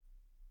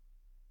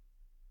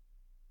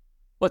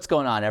What's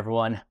going on,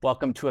 everyone?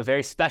 Welcome to a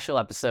very special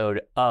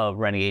episode of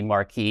Renegade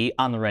Marquee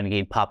on the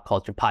Renegade Pop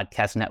Culture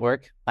Podcast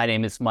Network. My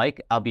name is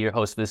Mike. I'll be your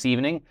host for this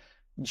evening.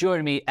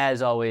 Joining me,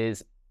 as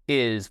always,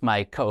 is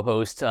my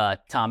co-host,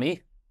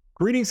 Tommy.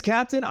 Greetings,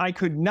 Captain. I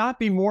could not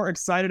be more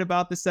excited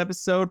about this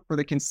episode. For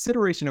the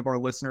consideration of our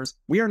listeners,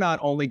 we are not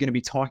only going to be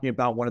talking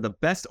about one of the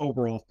best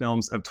overall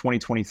films of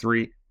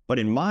 2023, but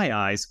in my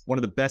eyes, one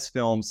of the best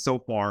films so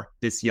far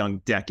this young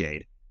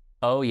decade.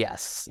 Oh,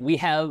 yes. We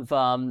have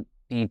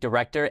the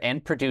director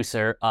and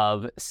producer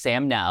of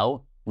Sam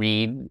Now,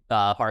 Reid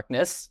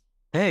Harkness.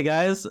 Hey,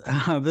 guys.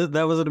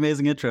 That was an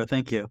amazing intro.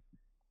 Thank you.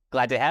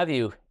 Glad to have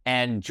you.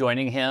 And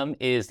joining him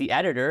is the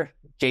editor,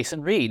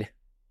 Jason Reid.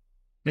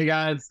 Hey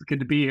guys,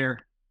 good to be here.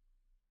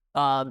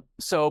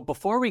 So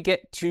before we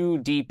get too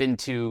deep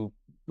into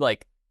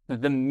like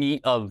the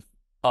meat of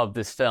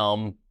this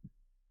film,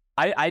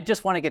 I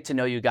just want to get to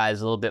know you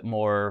guys a little bit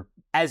more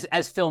as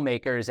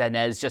filmmakers and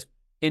as just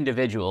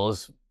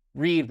individuals.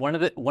 Reid, one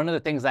of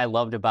the things I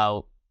loved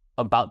about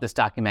this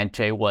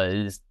documentary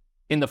was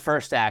in the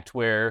first act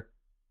where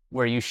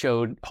you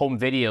showed home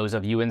videos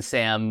of you and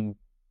Sam,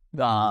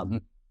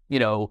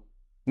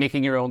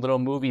 making your own little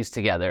movies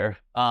together.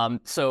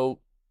 So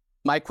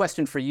my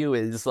question for you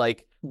is,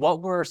 like,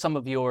 what were some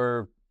of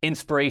your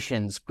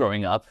inspirations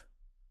growing up?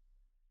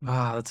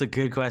 Wow, that's a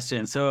good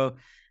question. So,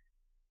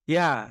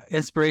 yeah,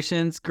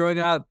 inspirations growing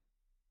up,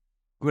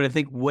 when I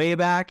think way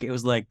back, it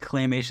was like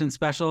claymation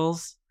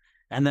specials.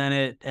 And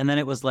then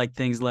it was like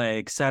things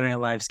like Saturday Night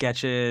Live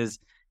sketches,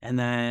 and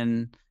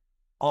then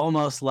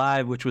Almost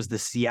Live, which was the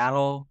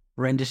Seattle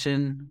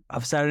rendition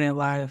of Saturday Night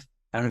Live.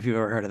 I don't know if you've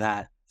ever heard of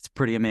that. It's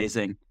pretty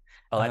amazing.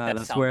 Oh,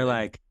 that's where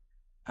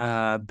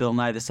good. Bill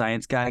Nye the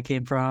Science Guy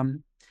came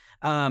from.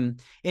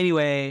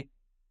 Anyway,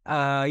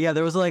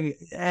 there was like,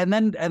 and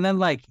then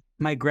like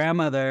my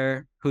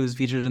grandmother, who's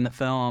featured in the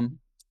film,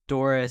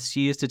 Doris,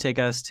 she used to take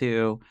us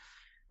to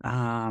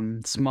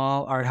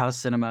small art house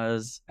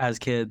cinemas as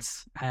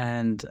kids,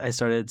 and I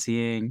started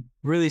seeing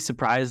really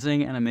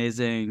surprising and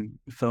amazing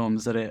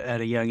films at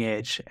a young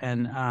age.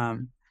 And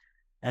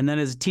then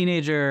as a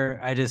teenager,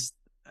 I just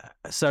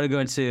started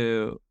going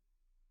to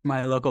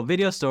my local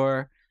video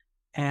store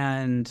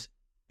and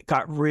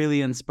got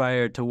really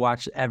inspired to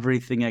watch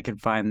everything I could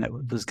find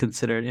that was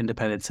considered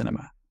independent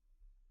cinema.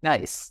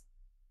 Nice.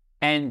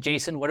 And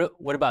Jason,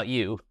 what about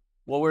you?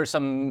 What were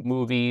some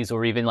movies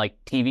or even like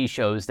TV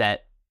shows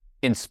that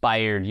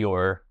inspired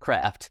your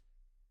craft?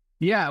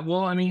 Yeah,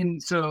 well, I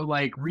mean, so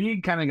like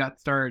Reid kind of got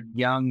started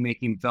young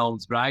making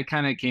films, but I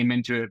kind of came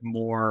into it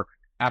more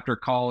after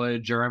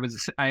college, or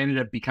I ended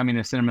up becoming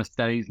a cinema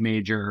studies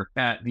major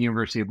at the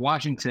University of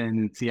Washington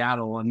in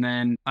Seattle. And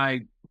then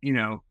I,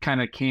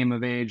 kind of came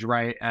of age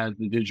right as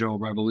the digital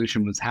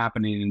revolution was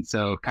happening. And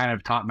so kind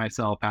of taught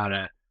myself how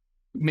to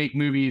make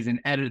movies and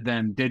edit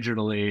them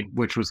digitally,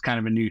 which was kind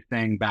of a new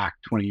thing back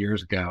 20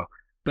 years ago.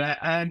 But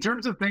in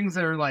terms of things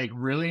that are like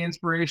really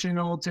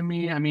inspirational to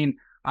me, I mean,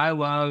 I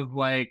love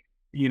like,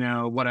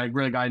 what I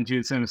really got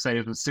into cinema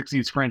studies was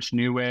 60s French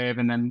New Wave,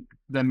 and then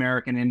the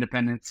American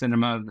independent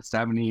cinema of the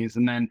 70s.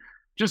 And then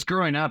just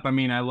growing up, I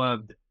mean, I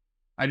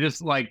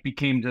just like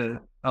became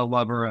a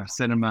lover of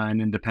cinema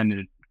and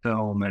independent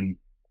film. And,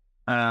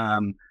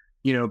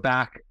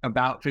 back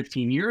about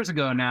 15 years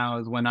ago now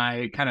is when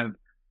I kind of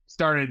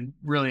started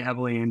really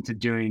heavily into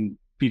doing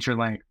feature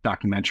length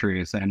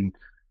documentaries. And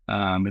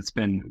it's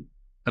been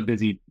a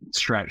busy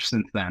stretch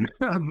since then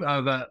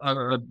of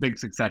a big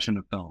succession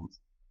of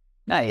films.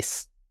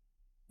 Nice.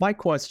 My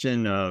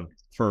question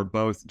for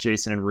both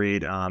Jason and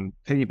Reid,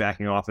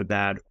 piggybacking off of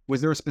that,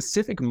 was there a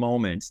specific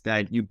moment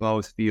that you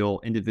both feel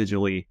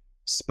individually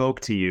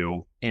spoke to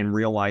you in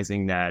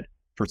realizing that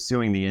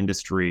pursuing the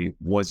industry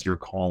was your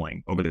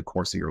calling over the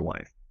course of your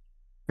life?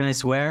 Can I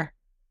swear?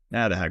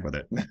 Nah, the heck with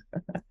it.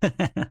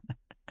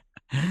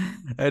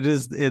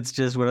 It's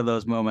just one of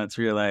those moments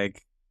where you're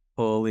like,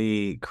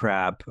 holy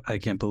crap, I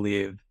can't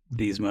believe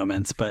these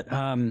moments. But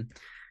all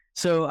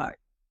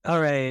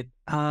right.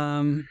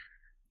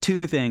 Two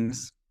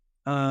things.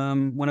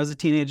 When I was a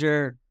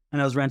teenager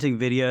and I was renting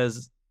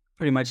videos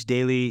pretty much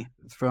daily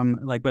from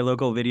like my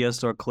local video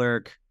store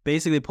clerk,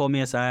 basically pulled me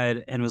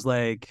aside and was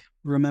like,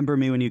 remember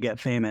me when you get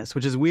famous,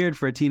 which is weird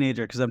for a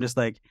teenager because I'm just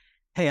like,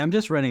 hey, I'm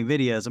just renting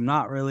videos. I'm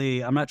not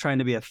trying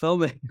to be a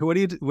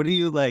filmmaker. What are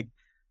you like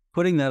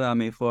putting that on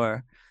me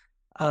for?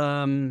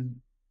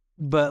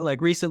 But like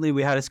recently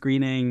we had a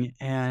screening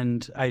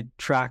and I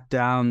tracked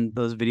down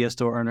those video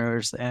store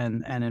owners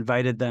and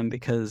invited them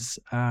because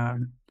I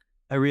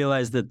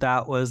realized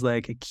that was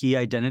like a key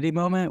identity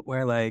moment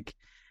where like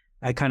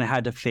I kind of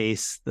had to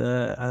face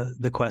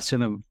the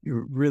question of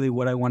really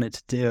what I wanted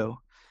to do.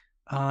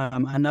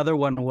 Another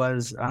one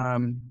was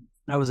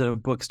I was at a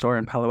bookstore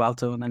in Palo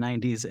Alto in the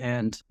 90s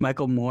and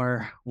Michael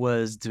Moore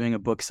was doing a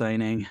book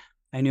signing.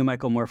 I knew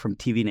Michael Moore from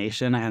TV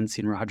Nation. I hadn't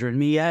seen Roger and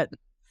Me yet.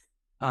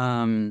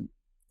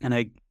 And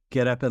I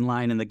get up in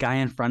line and the guy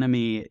in front of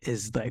me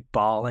is like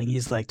bawling.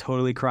 He's like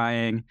totally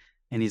crying.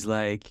 And he's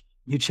like,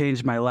 you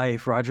changed my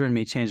life. Roger and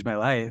Me changed my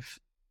life.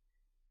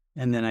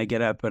 And then I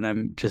get up and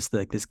I'm just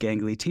like this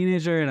gangly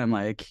teenager. And I'm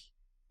like,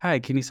 hi,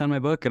 can you sign my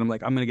book? And I'm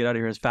like, I'm going to get out of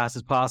here as fast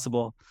as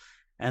possible.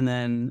 And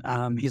then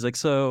he's like,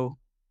 so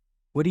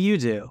what do you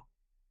do?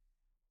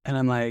 And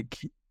I'm like,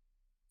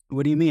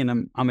 what do you mean?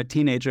 I'm a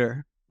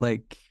teenager,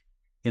 like,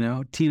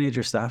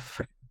 teenager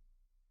stuff.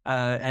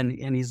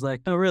 And he's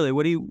like, oh, really?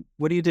 What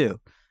do you do?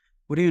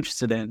 What are you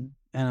interested in?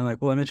 And I'm like,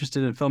 well, I'm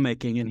interested in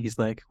filmmaking. And he's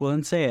like, well,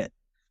 then say it.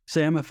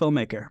 Say I'm a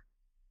filmmaker.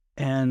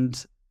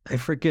 And I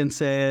freaking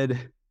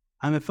said,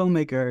 I'm a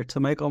filmmaker to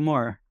Michael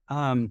Moore.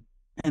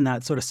 And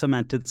that sort of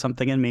cemented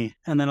something in me.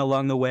 And then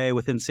along the way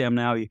within Sam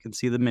Now, you can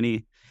see the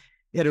many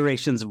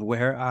iterations of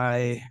where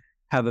I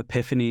have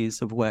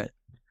epiphanies of what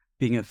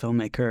being a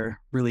filmmaker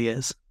really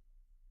is.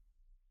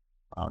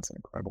 Wow, that's an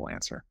incredible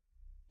answer.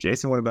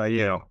 Jason, what about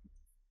you?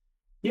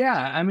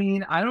 Yeah, I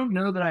mean, I don't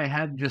know that I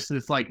had just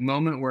this like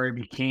moment where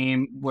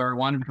I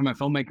wanted to become a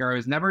filmmaker. I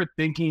was never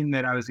thinking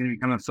that I was going to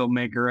become a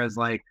filmmaker as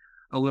like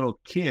a little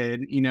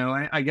kid.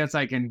 I guess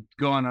I can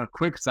go on a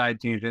quick side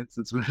tangent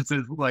since this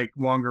is like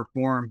longer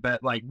form,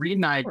 but like Reid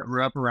and I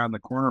grew up around the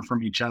corner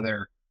from each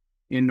other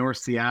in North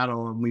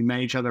Seattle, and we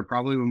met each other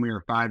probably when we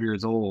were 5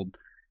 years old.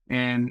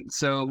 And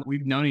so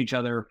we've known each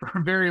other for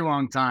a very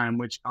long time,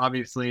 which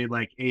obviously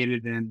like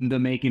aided in the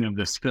making of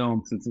this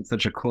film since it's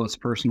such a close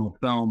personal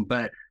film.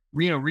 But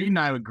Reid and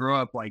I would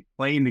grow up like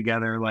playing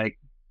together, like,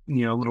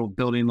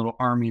 building little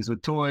armies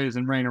with toys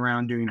and running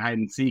around doing hide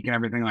and seek and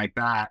everything like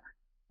that.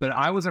 But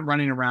I wasn't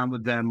running around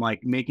with them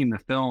like making the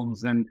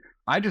films. And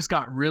I just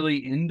got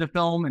really into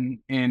film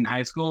in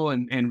high school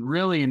and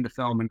really into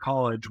film in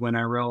college when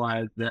I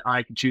realized that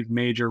I could choose a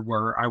major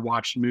where I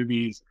watched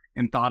movies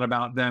and thought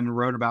about them and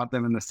wrote about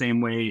them in the same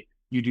way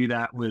you do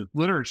that with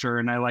literature.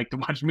 And I like to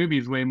watch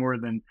movies way more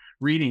than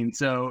reading.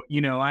 So,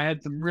 I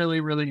had some really,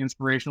 really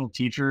inspirational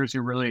teachers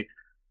who really,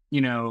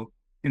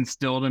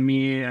 instilled in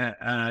me,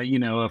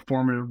 a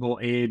formidable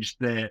age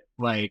that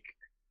like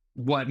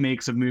what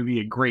makes a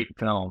movie a great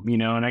film,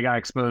 and I got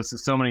exposed to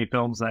so many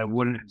films that I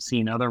wouldn't have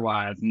seen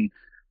otherwise. And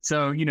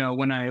so,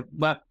 when I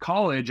left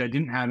college, I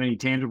didn't have any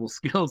tangible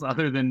skills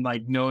other than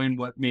like knowing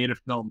what made a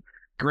film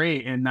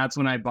great. And that's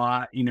when I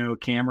bought, a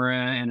camera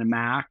and a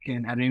Mac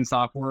and editing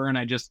software. And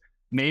I just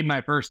made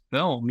my first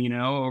film,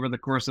 over the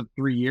course of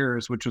 3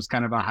 years, which was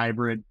kind of a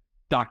hybrid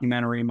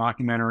documentary,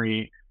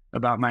 mockumentary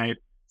about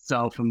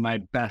myself and my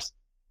best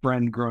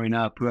friend growing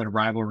up who had a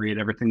rivalry at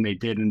everything they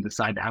did and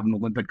decided to have an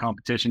Olympic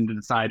competition to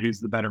decide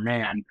who's the better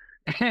man.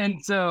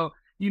 And so,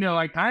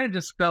 I kind of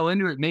just fell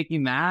into it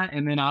making that.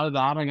 And then out of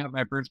that, I got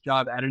my first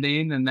job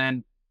editing. And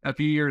then a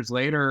few years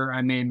later,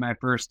 I made my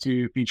first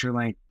 2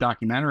 feature-length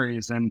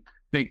documentaries. And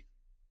I think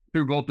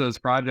through both those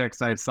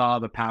projects, I saw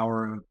the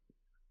power of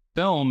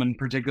film and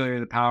particularly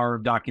the power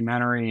of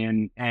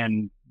documentary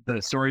and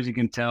the stories you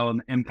can tell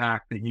and the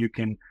impact that you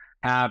can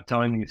have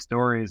telling these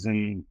stories.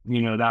 And,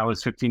 that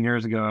was 15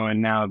 years ago.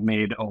 And now I've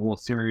made a whole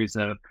series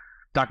of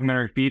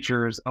documentary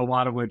features, a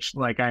lot of which,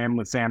 like I am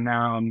with Sam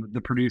Now, I'm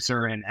the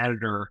producer and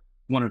editor,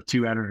 one of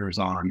 2 editors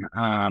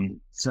on.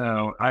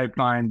 So I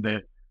find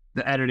that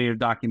the editing of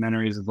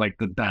documentaries is like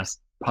the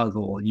best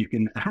puzzle you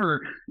can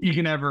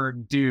ever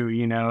do.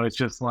 It's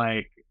just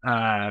like,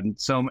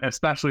 so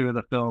especially with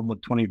a film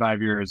with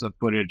 25 years of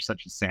footage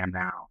such as Sam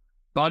Now.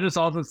 But I'll just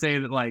also say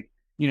that like,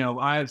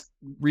 I've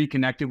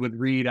reconnected with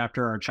Reid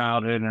after our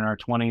childhood and our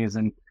 20s,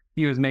 and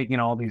he was making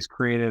all these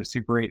creative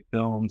Super 8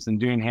 films and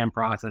doing hand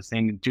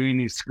processing and doing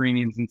these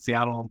screenings in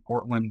Seattle and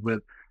Portland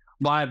with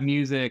live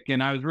music.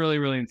 And I was really,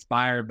 really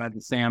inspired by the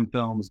Sam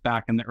films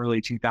back in the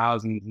early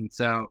 2000s. And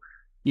so,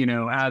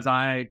 as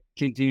I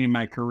continued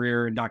my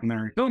career in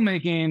documentary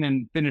filmmaking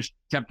and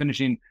kept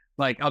finishing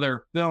like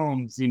other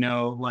films,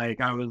 like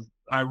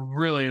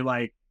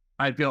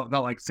I felt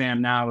like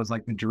Sam Now was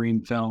like the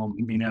dream film,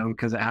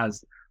 because it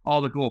has all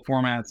the cool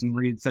formats, and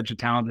Reid's such a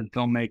talented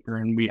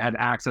filmmaker, and we had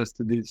access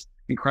to this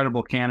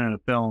incredible canon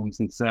of films.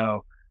 And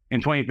so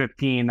in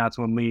 2015, that's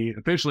when we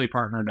officially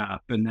partnered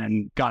up and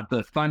then got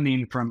the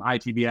funding from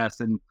ITBS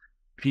and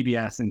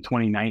PBS in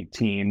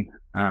 2019.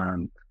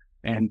 And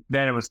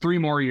then it was 3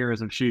 more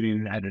years of shooting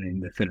and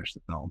editing to finish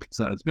the film.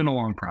 So it's been a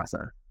long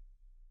process.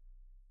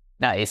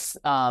 Nice.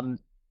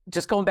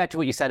 Just going back to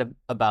what you said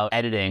about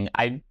editing,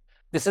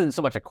 this isn't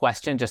so much a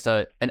question, just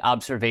an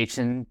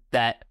observation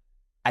that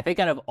I think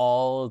out of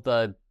all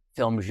the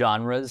film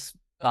genres,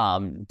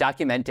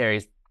 documentary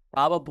is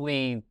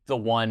probably the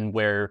one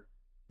where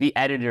the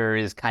editor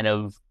is kind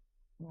of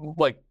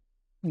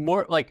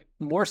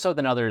more so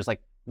than others,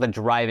 like the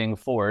driving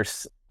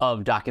force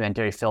of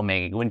documentary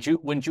filmmaking.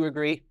 Wouldn't you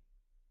agree?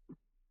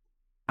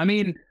 I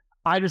mean,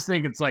 I just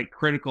think it's like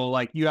critical.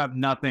 Like you have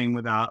nothing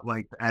without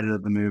like the edit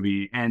of the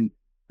movie, and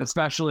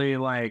especially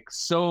like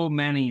so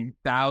many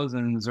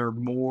thousands or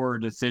more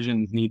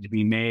decisions need to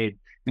be made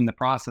in the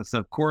process.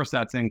 Of course,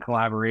 that's in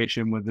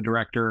collaboration with the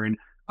director and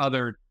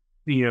other,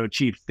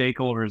 chief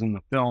stakeholders in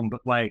the film.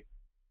 But like,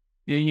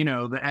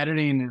 the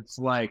editing, it's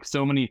like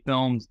so many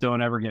films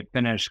don't ever get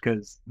finished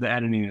because the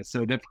editing is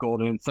so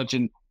difficult and it's such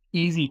an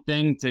easy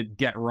thing to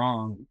get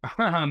wrong,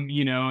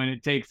 and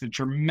it takes a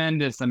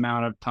tremendous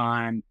amount of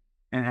time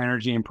and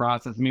energy and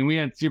process. I mean, we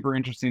had a super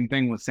interesting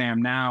thing with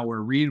Sam Now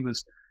where Reid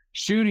was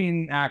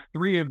shooting act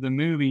 3 of the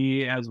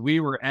movie as we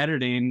were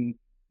editing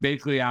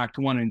basically act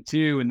 1 and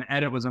 2, and the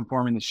edit was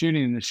informing the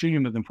shooting, and the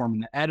shooting was informing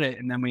the edit.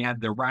 And then we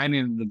had the writing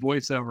and the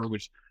voiceover,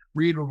 which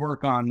Reid would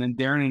work on. Then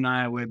Darren and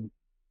I would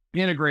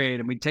integrate,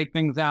 and we'd take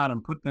things out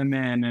and put them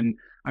in. And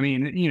I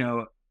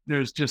mean,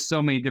 there's just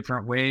so many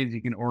different ways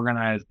you can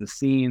organize the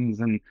scenes,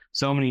 and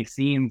so many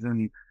scenes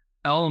and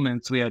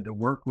elements we had to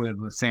work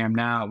with Sam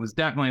Now. It was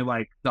definitely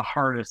like the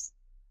hardest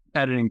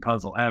editing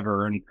puzzle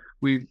ever. And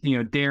we,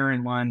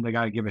 Darren Lund, I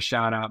got to give a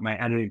shout out,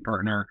 my editing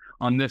partner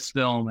on this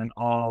film and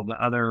all the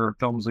other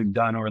films we've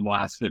done over the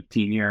last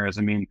 15 years.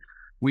 I mean,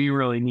 we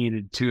really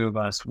needed two of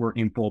us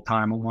working full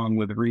time, along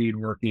with Reid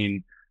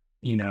working,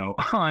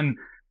 on,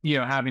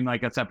 having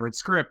like a separate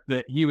script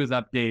that he was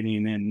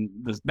updating, and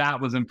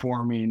that was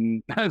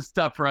informing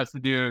stuff for us to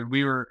do.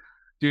 We were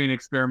doing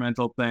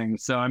experimental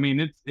things. So, I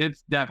mean,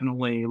 it's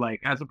definitely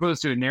like, as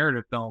opposed to a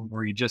narrative film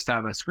where you just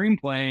have a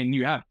screenplay and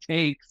you have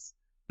takes.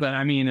 But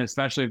I mean,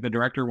 especially if the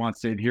director wants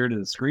to adhere to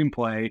the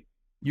screenplay,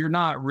 you're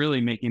not really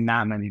making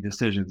that many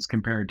decisions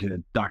compared to a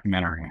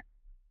documentary.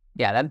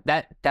 Yeah,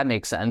 that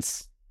makes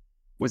sense.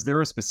 Was there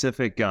a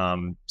specific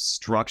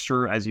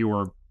structure, as you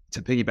were,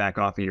 to piggyback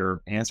off of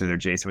your answer there,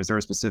 Jason, was there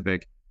a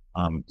specific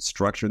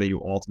structure that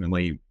you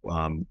ultimately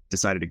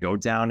decided to go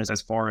down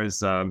as far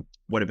as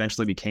what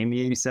eventually became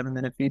the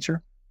 87-minute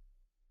feature?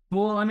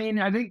 Well, I mean,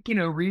 I think,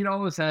 Reid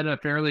always had a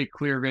fairly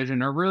clear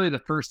vision, or really the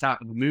first half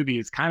of the movie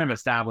is kind of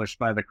established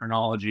by the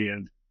chronology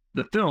of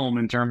the film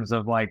in terms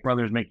of like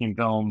brothers making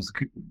films,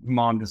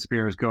 mom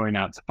disappears, going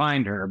out to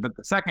find her. But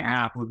the second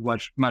half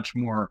was much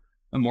more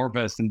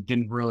amorphous and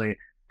didn't really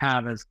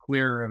have as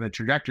clear of a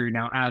trajectory.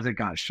 Now, as it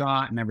got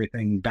shot and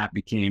everything, that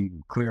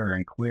became clearer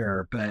and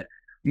clearer. But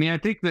I mean, I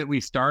think that we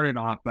started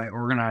off by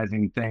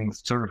organizing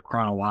things sort of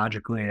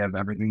chronologically of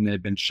everything that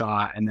had been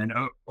shot, and then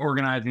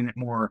organizing it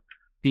more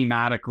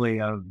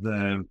thematically of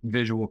the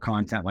visual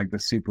content, like the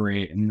Super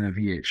 8 and the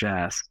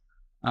VHS.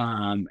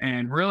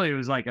 And really it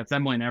was like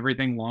assembling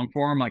everything long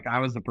form. Like I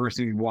was the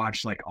person who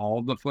watched like all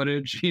of the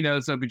footage,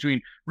 so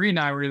between Reid and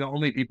I were the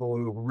only people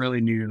who really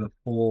knew the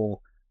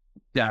full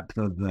depth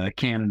of the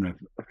canon of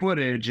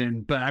footage.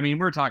 But I mean,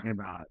 we're talking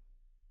about,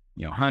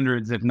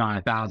 hundreds, if not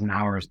 1,000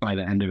 hours by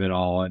the end of it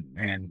all.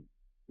 And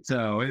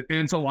so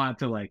it's a lot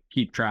to like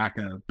keep track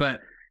of. But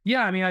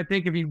yeah, I mean, I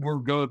think if you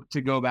were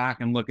to go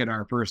back and look at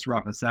our first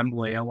rough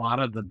assembly, a lot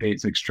of the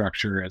basic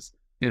structure is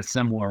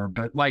similar.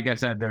 But like I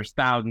said, there's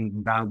thousands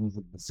and thousands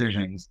of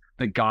decisions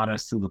that got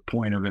us to the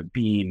point of it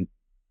being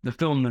the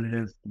film that it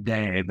is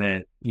today,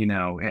 that,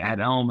 it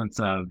had elements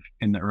of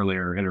in the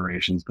earlier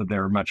iterations, but they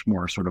were much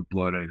more sort of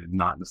bloated and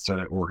not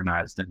necessarily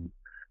organized in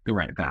the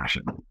right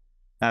fashion.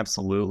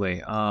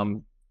 Absolutely.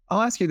 I'll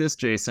ask you this,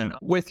 Jason.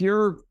 With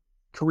your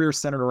career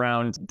centered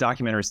around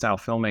documentary style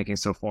filmmaking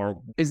so far,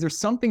 is there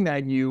something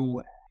that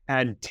you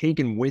had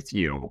taken with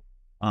you,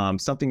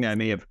 something that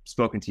may have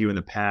spoken to you in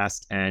the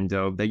past and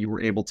that you were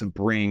able to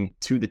bring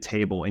to the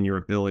table in your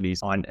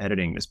abilities on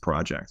editing this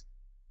project?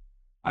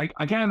 I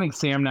kind of think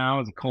Sam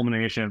Now is a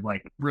culmination of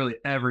like really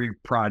every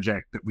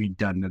project that we'd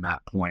done to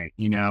that point.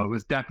 It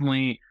was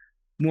definitely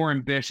more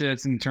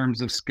ambitious in terms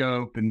of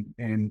scope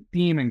and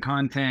theme and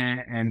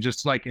content, and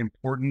just like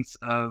importance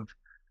of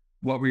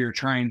what we were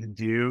trying to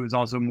do. Is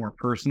also more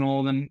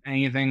personal than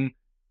anything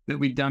that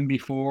we'd done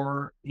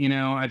before.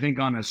 I think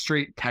on a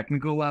straight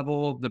technical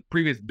level, the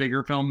previous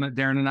bigger film that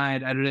Darren and I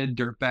had edited,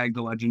 Dirtbag: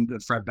 The Legend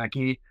of Fred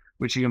Becky,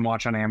 which you can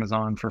watch on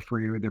Amazon for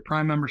free with your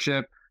Prime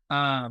membership,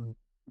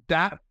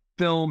 that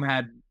film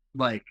had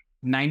like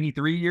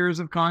 93 years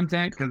of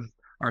content because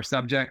our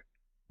subject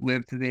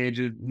lived to the age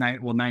of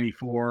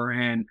 94,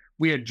 and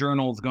we had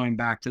journals going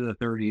back to the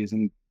 30s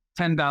and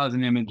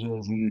 10,000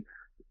 images and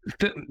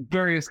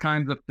various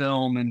kinds of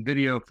film and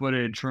video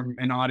footage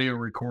and audio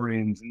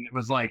recordings. And it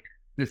was like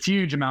this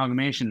huge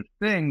amalgamation of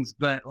things,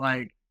 but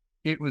like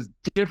it was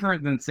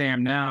different than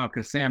Sam Now,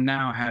 because Sam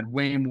Now had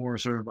way more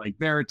sort of like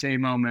verite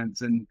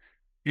moments, and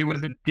it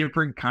was a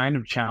different kind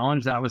of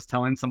challenge that was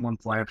telling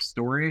someone's life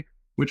story,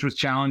 which was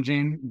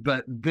challenging.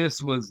 But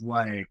this was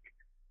like,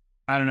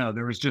 I don't know,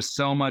 there was just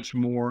so much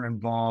more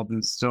involved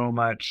and so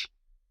much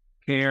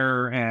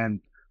care and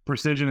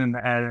precision in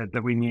the edit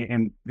that we need,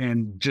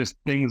 and just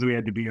things we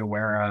had to be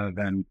aware of.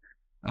 And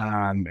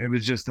it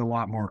was just a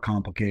lot more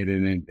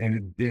complicated,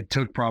 and it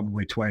took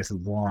probably twice as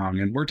long.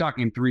 And we're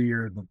talking 3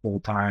 years of full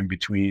time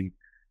between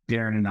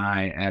Darren and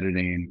I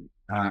editing,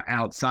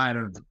 outside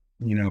of,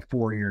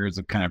 4 years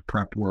of kind of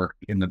prep work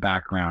in the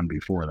background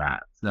before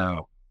that.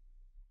 So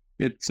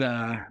it's,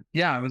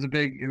 it was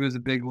a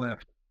big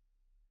lift.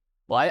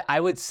 Well, I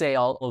would say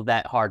all of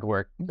that hard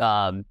work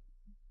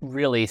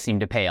really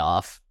seemed to pay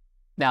off.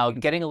 Now,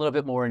 getting a little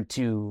bit more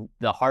into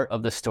the heart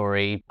of the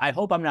story, I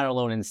hope I'm not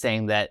alone in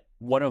saying that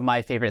one of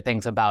my favorite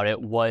things about it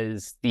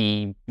was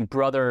the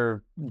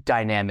brother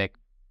dynamic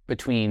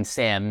between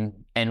Sam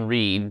and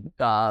Reid.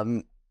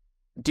 Do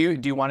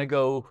you want to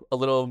go a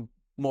little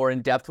more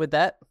in depth with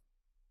that?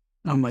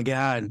 Oh my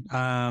God.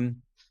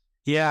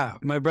 Yeah,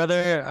 my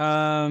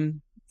brother,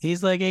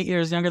 he's like 8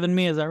 years younger than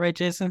me. Is that right,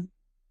 Jason?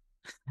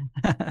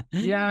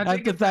 Yeah, I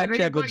have to fact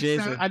check with like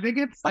Jason. I think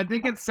it's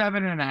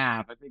 7.5.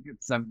 I think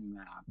it's 7.5.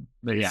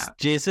 But yeah,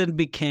 Jason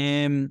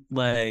became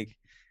like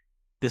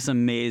this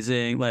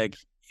amazing, like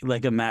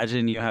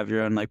imagine you have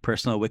your own like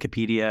personal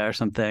Wikipedia or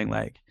something.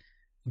 Like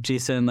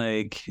Jason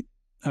like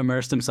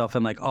immersed himself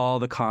in like all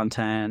the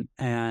content,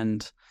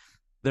 and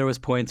there was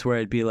points where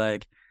it'd be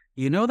like,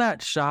 you know,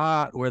 that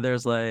shot where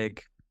there's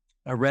like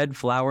a red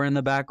flower in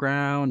the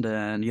background,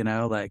 and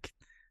like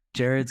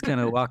Jared's kind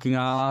of walking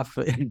off,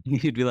 and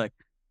he'd be like,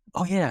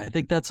 oh yeah, I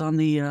think that's on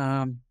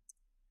the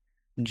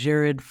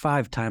Jared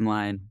 5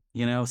 timeline,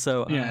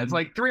 so yeah, it's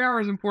like 3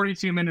 hours and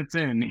 42 minutes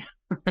in.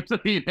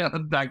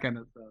 That kind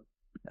of stuff.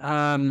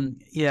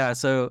 Yeah,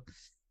 so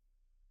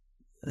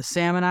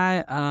Sam and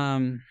I,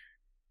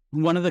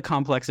 one of the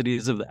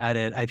complexities of the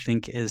edit, I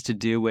think, is to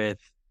do with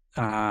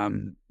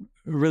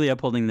really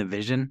upholding the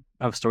vision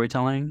of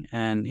storytelling.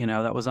 And,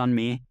 that was on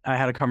me. I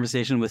had a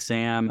conversation with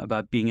Sam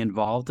about being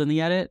involved in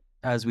the edit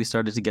as we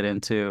started to get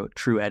into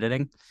true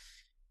editing.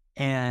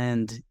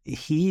 And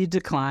he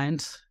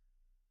declined,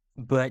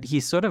 but he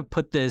sort of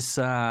put this,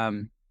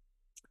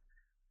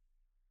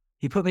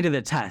 he put me to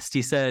the test.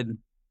 He said,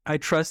 I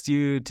trust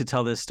you to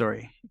tell this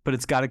story, but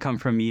it's got to come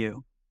from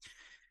you.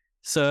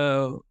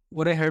 So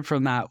what I heard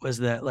from that was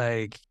that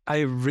like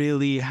I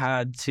really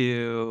had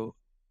to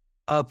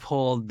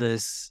uphold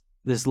this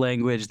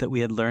language that we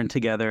had learned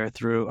together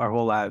through our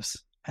whole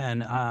lives.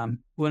 And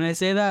when I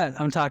say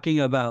that, I'm talking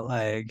about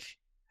like,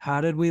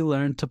 how did we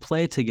learn to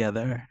play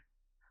together?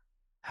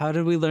 How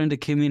did we learn to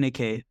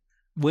communicate?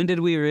 When did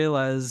we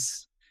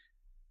realize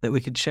that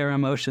we could share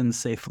emotions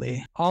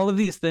safely? All of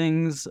these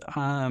things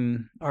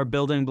are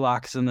building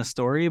blocks in the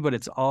story, but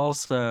it's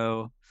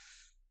also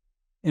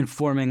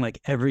informing like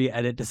every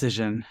edit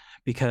decision,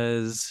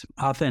 because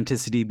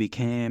authenticity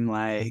became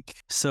like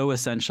so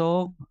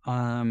essential.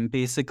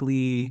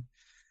 Basically,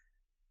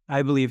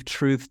 I believe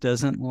truth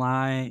doesn't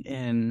lie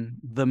in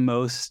the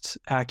most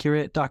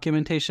accurate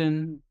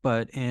documentation,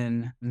 but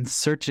in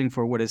searching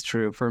for what is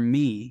true. For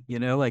me,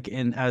 like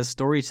as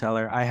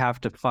storyteller, I have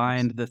to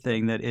find the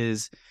thing that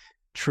is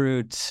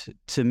true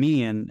to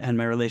me and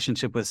my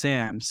relationship with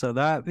Sam. So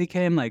that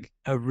became like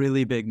a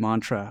really big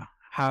mantra.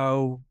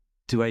 How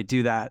do I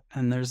do that?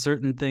 And there's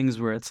certain things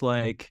where it's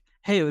like,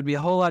 hey, it would be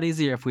a whole lot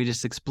easier if we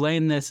just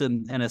explain this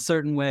in a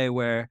certain way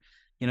where,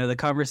 the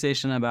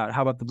conversation about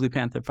how about the Blue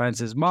Panther finds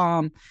his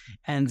mom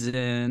ends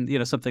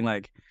in, something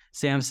like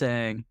Sam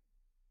saying,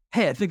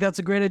 hey, I think that's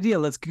a great idea.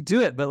 Let's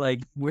do it. But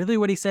like really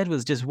what he said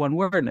was just one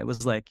word. And it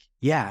was like,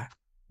 yeah,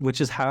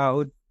 which is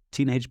how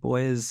teenage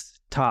boys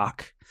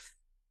talk.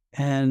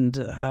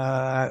 And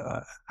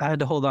I had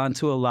to hold on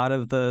to a lot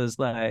of those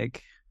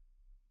like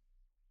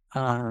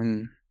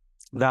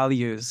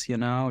values,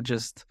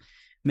 just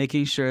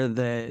making sure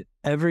that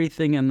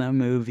everything in the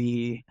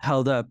movie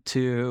held up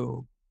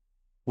to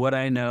what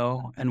I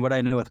know and what I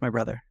know with my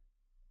brother.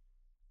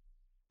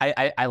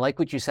 I like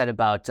what you said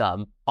about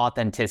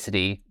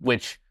authenticity,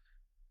 which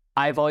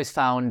I've always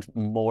found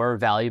more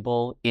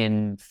valuable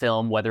in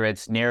film, whether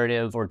it's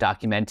narrative or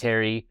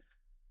documentary.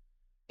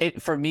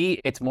 For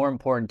me, it's more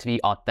important to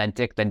be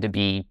authentic than to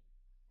be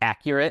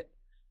accurate,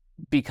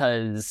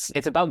 because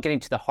it's about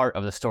getting to the heart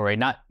of the story,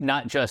 not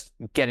just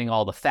getting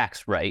all the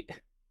facts right.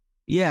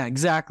 Yeah,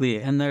 exactly.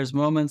 And there's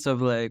moments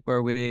of like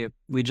where we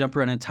jump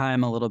around in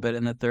time a little bit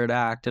in the third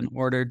act in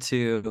order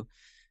to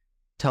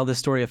tell the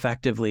story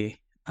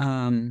effectively.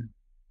 And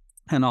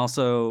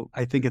also,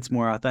 I think it's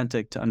more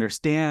authentic to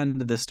understand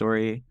the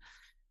story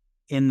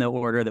in the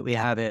order that we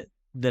have it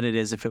than it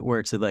is if it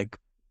were to like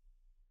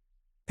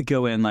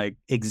go in like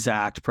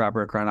exact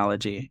proper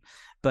chronology.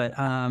 But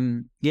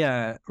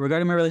yeah,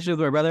 regarding my relationship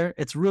with my brother,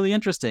 it's really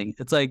interesting.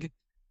 It's like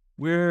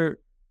we're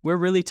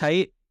really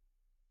tight.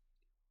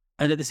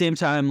 And at the same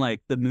time,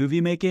 like the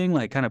movie making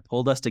like kind of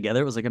pulled us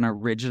together. It was like an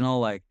original,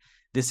 like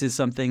this is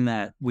something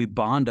that we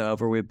bond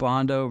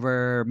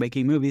over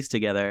making movies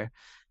together.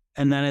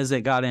 And then as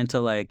it got into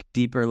like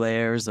deeper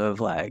layers of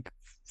like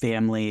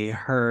family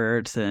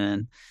hurt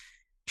and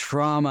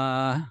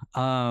trauma,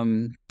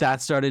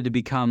 that started to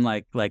become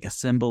like a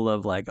symbol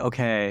of like,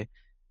 okay,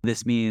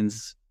 this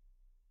means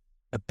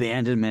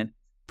abandonment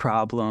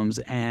problems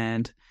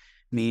and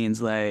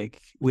means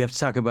like we have to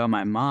talk about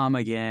my mom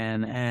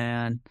again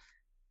and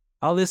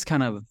all this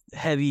kind of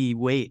heavy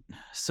weight.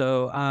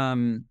 So I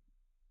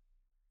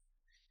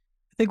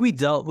think we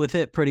dealt with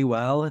it pretty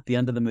well at the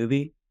end of the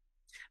movie.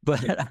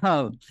 But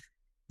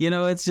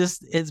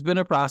it's been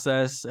a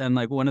process. And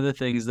like one of the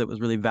things that was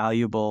really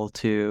valuable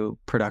to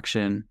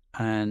production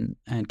and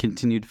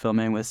continued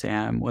filming with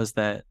Sam was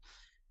that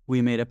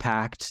we made a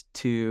pact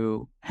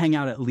to hang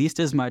out at least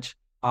as much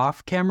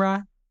off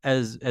camera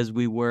as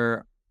we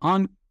were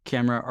on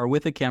camera or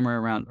with a camera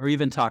around, or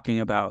even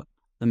talking about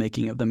the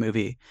making of the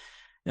movie.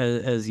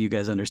 As you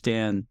guys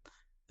understand,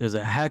 there's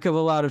a heck of a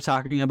lot of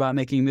talking about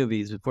making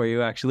movies before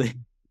you actually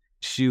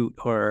shoot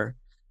or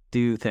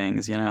do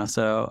things,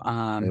 So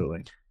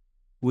Absolutely.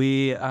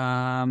 we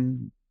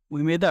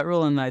made that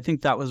rule, and I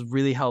think that was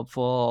really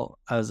helpful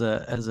as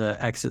a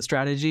exit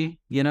strategy.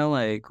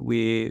 Like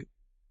we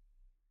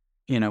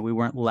we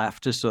weren't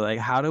left just like,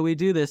 how do we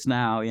do this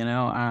now?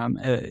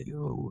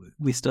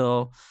 We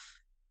still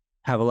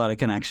have a lot of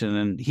connection,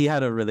 and he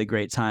had a really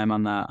great time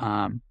on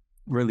the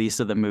release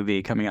of the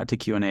movie, coming out to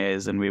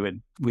Q&As, and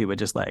we would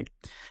just like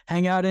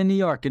hang out in New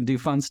York and do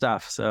fun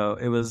stuff. So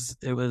it was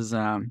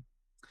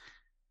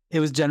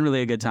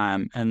generally a good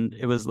time, and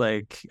it was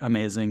like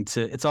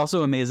it's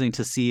also amazing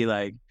to see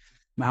like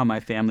how my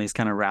family's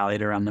kind of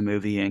rallied around the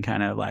movie, and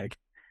kind of like,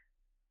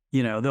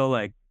 they'll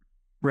like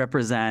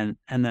represent,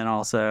 and then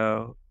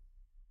also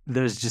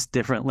there's just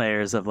different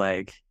layers of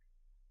like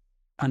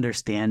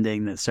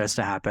understanding that starts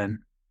to happen.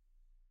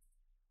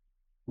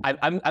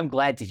 I'm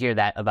glad to hear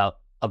that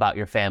about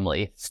your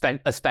family,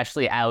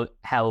 especially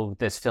how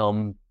this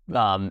film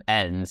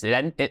ends.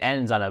 It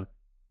ends on a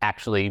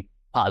actually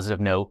positive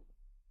note.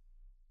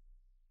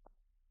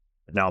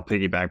 Now I'll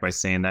piggyback by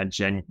saying that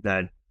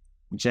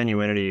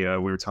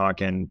genuinity. We were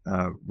talking,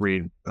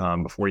 Reid,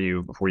 before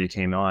you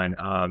came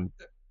on.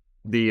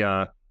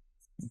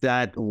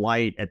 That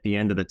light at the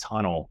end of the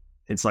tunnel.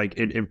 It's like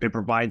it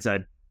provides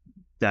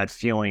that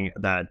feeling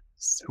that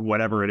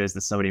whatever it is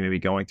that somebody may be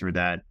going through,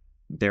 that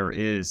there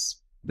is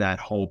that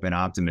hope and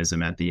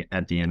optimism at the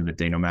end of the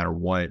day, no matter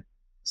what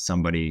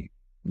somebody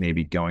may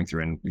be going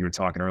through. And you were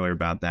talking earlier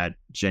about that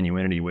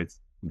genuinity with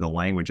the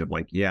language of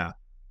like, yeah,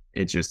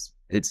 it just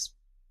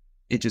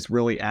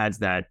really adds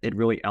that, it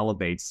really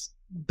elevates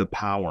the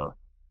power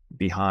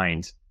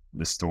behind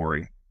the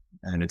story.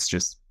 And it's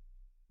just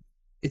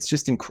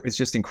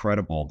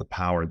incredible, the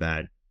power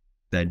that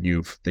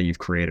you've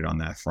created on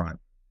that front.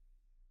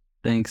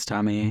 Thanks,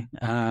 Tommy.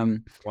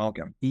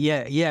 Welcome.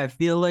 Yeah. I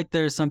feel like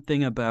there's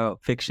something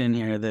about fiction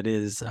here that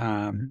is,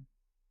 I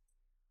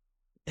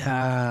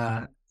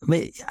don't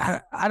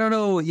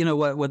know,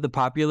 what the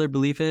popular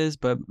belief is,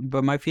 but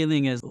my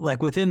feeling is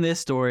like within this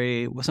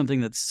story,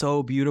 something that's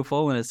so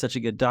beautiful and it's such a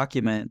good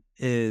document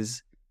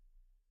is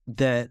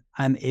that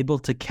I'm able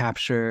to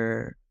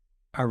capture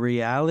our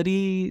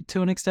reality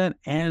to an extent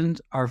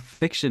and our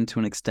fiction to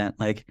an extent.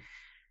 Like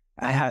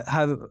I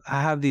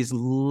have these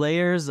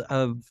layers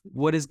of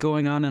what is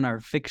going on in our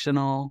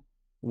fictional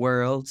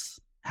worlds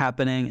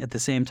happening at the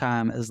same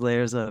time as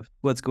layers of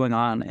what's going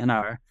on in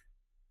our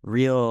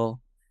real,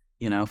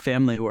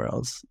 family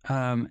worlds.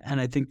 And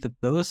I think that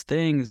those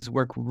things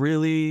work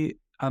really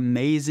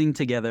amazing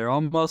together,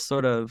 almost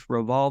sort of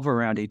revolve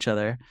around each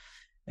other.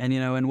 And,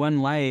 in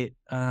One Light,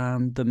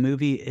 the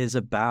movie is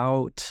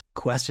about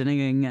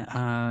questioning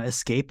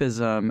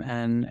escapism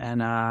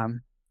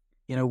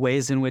and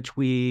ways in which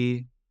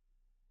we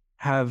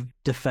have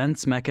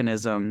defense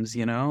mechanisms,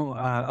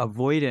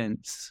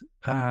 avoidance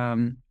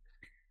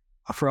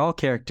for all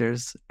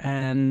characters,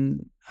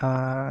 and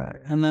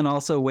then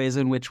also ways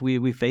in which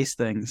we face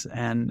things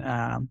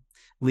and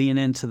lean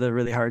into the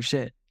really hard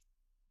shit.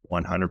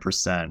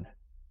 100%.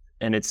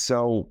 And it's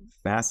so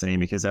fascinating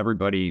because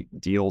everybody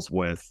deals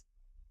with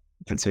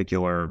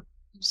particular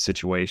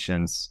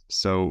situations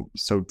so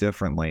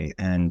differently,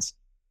 and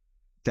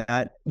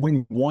that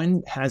when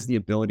one has the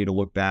ability to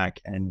look back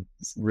and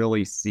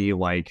really see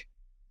like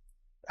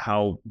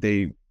how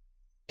they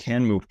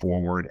can move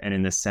forward, and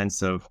in the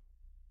sense of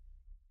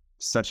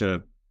such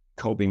a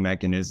coping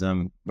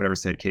mechanism, whatever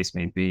said case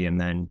may be, and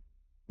then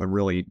but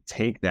really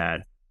take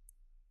that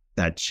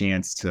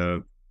chance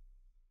to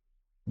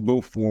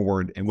move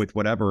forward and with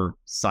whatever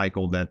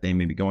cycle that they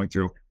may be going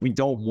through. We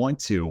don't want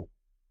to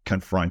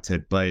confront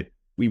it, but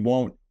we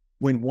won't,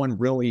 when one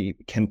really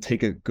can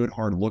take a good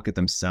hard look at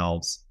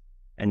themselves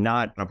and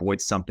not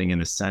avoid something in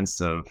the sense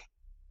of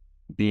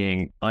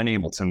being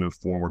unable to move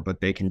forward,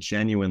 but they can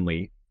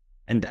genuinely,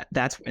 and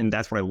that's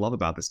what I love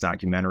about this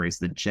documentary, is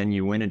the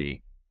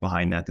genuinity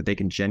behind that they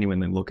can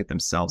genuinely look at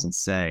themselves and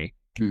say,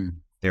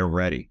 they're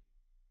ready.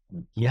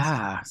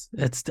 Yeah,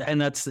 that's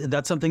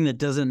something that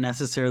doesn't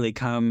necessarily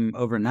come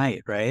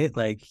overnight, right?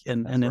 Like,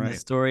 and in the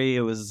story,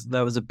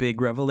 that was a big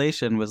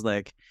revelation, was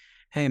like,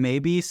 hey,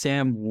 maybe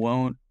Sam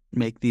won't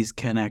make these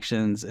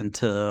connections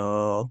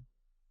until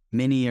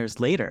many years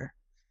later.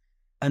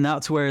 And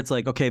that's where it's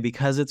like, okay,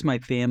 because it's my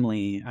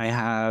family,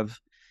 they're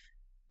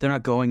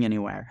not going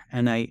anywhere.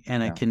 And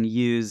I can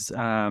use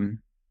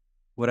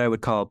what I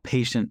would call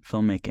patient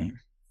filmmaking.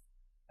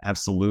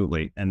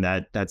 Absolutely. And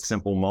that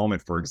simple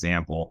moment, for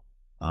example,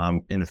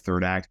 in the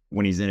third act,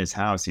 when he's in his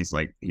house, he's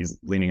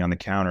leaning on the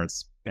counter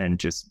and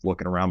just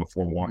looking around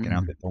before walking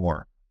out the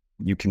door.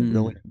 You can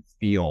really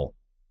feel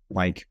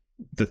like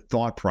the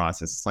thought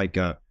process.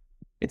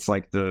 It's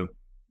like the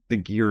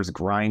gears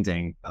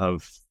grinding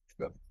of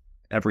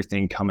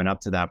everything coming up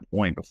to that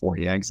point before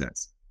he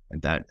exits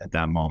at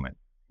that moment.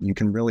 You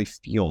can really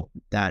feel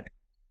that,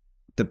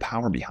 the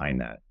power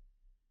behind that.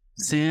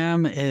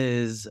 Sam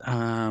is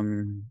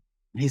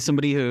he's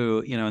somebody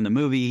who, in the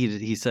movie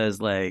he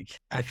says like,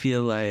 I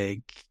feel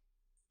like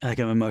I'm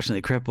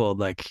emotionally crippled,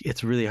 like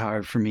it's really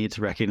hard for me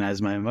to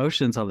recognize my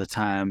emotions all the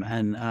time.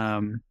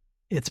 And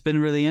it's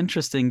been really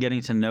interesting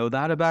getting to know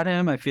that about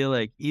him. I feel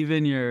like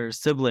even your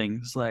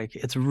siblings, like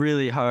it's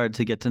really hard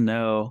to get to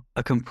know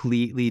a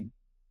completely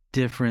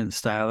different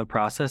style of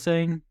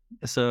processing.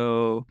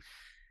 So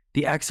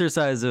the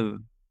exercise of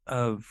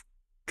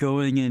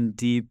going in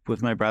deep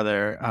with my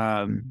brother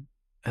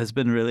has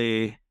been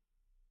really,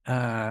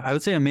 I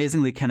would say,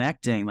 amazingly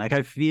connecting. Like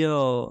I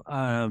feel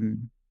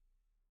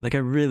like I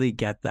really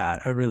get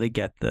that. I really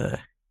get the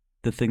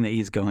thing that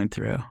he's going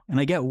through, and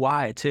I get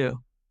why too.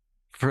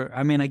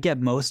 I get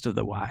most of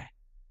the why.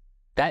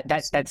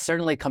 That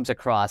certainly comes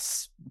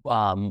across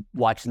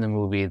watching the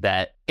movie,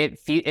 that it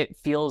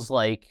feels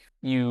like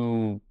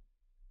you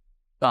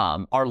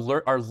are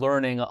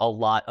learning a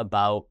lot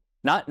about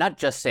not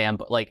just Sam,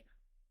 but like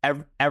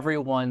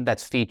everyone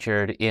that's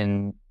featured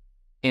in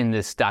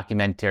this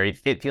documentary.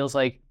 It feels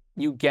like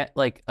you get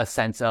like a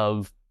sense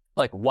of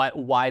like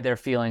why they're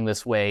feeling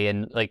this way,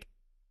 and like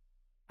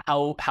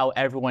how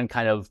everyone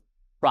kind of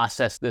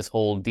processed this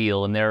whole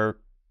deal, and they're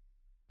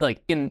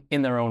like in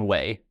their own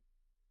way.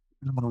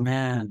 Oh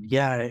man,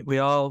 yeah, we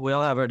all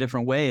have our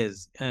different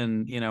ways,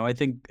 and I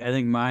think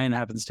mine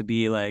happens to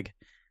be like,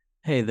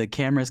 hey, the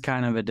camera's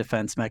kind of a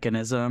defense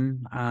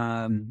mechanism.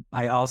 I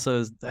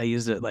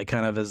used it like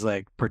kind of as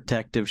like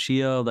protective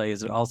shield. I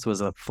use it also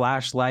as a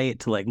flashlight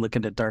to like look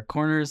into dark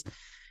corners.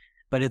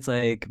 But it's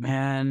like,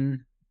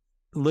 man,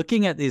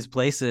 looking at these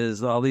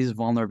places, all these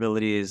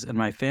vulnerabilities in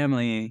my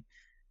family,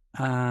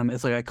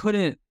 it's like I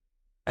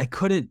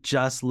couldn't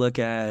just look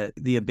at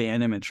the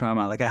abandonment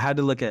trauma. Like I had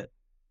to look at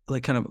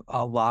like kind of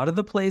a lot of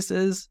the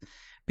places,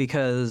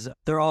 because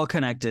they're all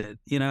connected,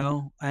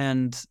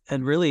 and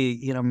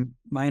really,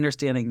 my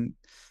understanding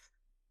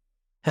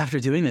after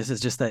doing this is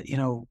just that,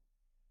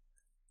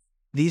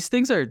 these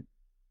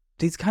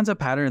kinds of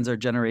patterns are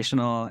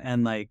generational,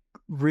 and like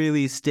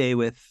really stay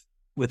with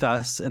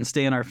us and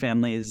stay in our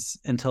families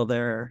until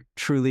they're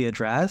truly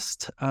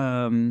addressed.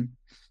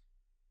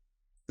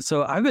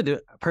 So I've been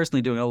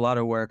personally doing a lot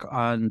of work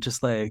on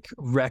just like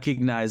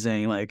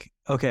recognizing like,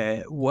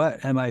 okay,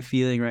 what am I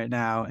feeling right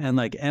now? And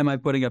like, am I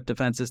putting up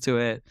defenses to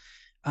it?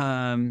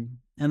 And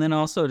then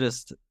also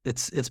just,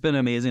 it's been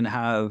amazing to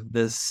have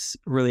this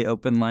really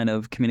open line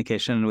of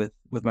communication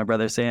with my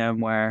brother,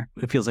 Sam, where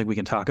it feels like we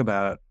can talk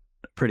about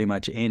pretty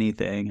much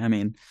anything. I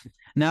mean,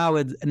 now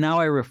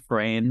I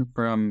refrain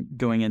from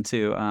going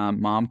into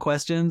mom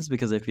questions,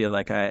 because I feel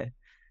like I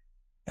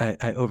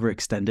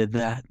overextended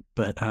that,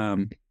 but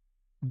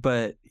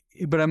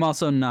I'm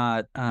also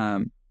not,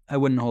 I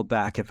wouldn't hold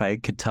back if I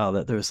could tell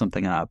that there was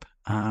something up.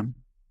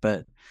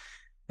 But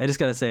I just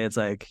gotta say,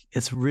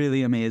 it's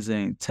really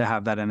amazing to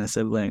have that in a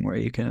sibling, where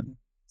you can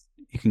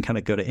kind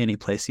of go to any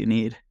place you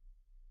need.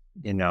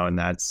 And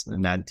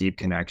that deep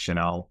connection.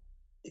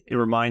 It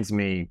reminds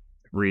me,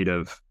 Reid,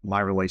 of my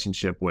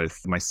relationship with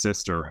my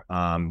sister.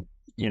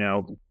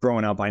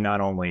 Growing up, I not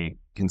only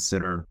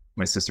consider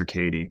my sister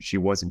Katie, she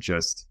wasn't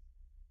just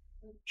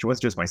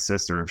my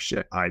sister.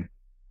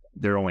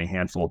 There are only a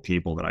handful of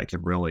people that I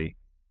could really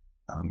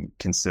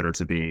consider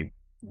to be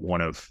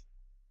one of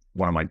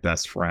my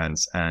best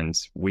friends. And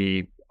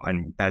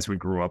as we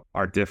grew up,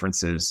 our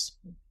differences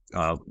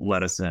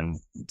led us in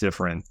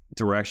different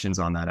directions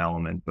on that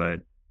element.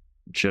 But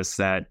just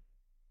that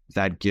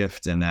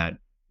gift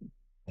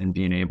and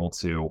being able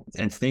to,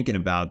 and thinking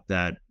about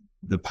that,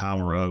 the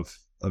power of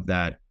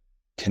that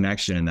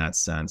connection in that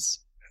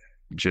sense,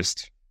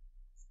 just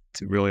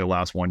to really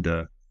allows one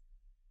to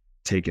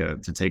take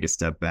a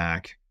step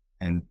back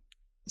and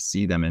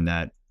see them in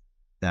that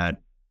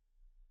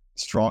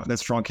strong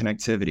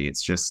connectivity.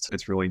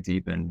 It's really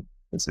deep, and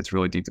it's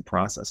really deep to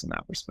process in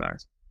that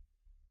respect.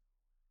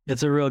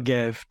 It's a real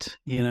gift,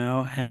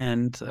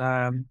 and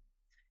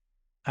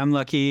I'm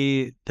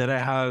lucky that I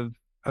have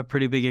a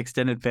pretty big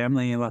extended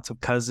family, lots of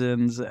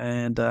cousins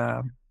and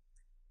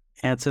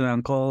aunts and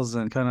uncles,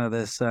 and kind of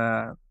this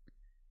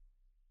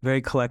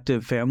very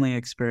collective family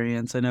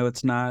experience. I know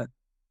it's not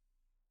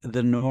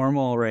the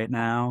normal right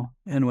now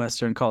in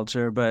Western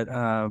culture, but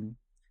I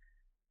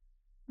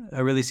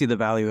really see the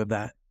value of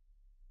that.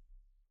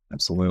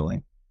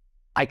 Absolutely.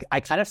 I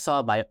kind of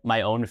saw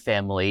my own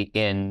family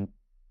in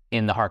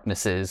the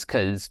Harknesses,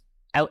 because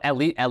at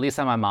least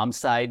on my mom's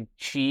side,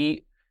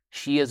 she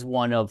is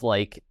one of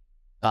like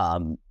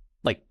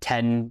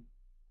 10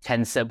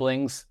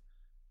 siblings,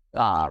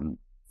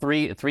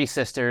 three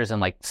sisters and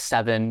like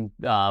 7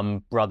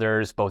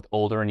 brothers, both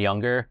older and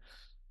younger.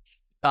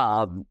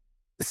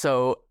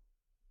 So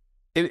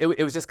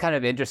it was just kind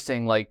of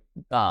interesting, like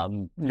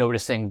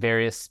noticing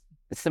various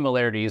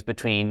similarities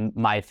between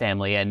my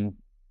family and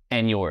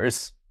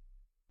yours.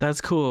 That's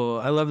cool.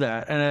 I love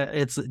that.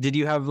 And did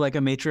you have like a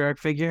matriarch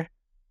figure?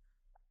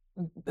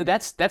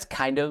 That's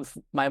kind of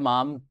my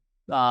mom.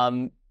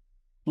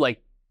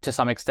 Like to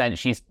some extent,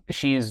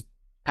 she's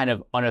kind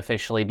of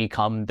unofficially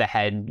become the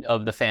head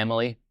of the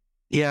family.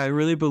 Yeah, I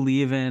really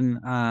believe in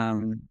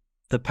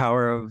the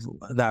power of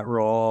that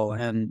role,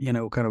 and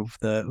kind of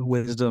the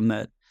wisdom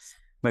that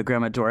my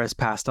grandma Doris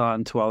passed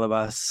on to all of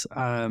us.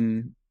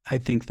 I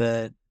think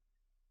that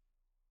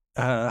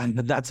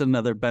that's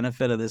another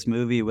benefit of this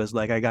movie, was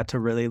like I got to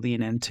really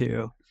lean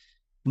into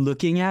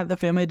looking at the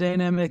family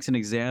dynamics and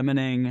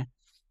examining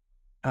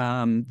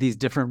these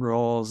different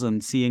roles,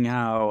 and seeing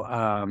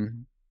how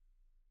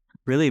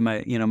really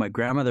my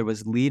grandmother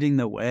was leading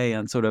the way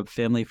on sort of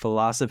family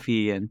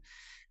philosophy, and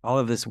all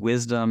of this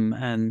wisdom.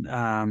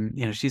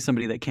 And, she's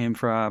somebody that came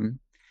from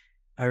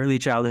early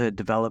childhood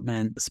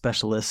development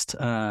specialist.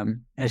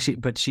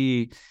 But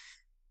she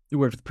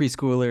worked with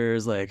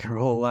preschoolers like her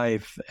whole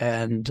life,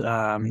 and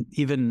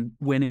even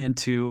went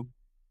into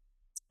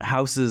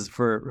houses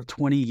for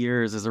 20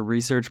 years as a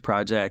research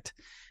project,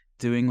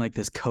 doing like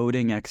this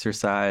coding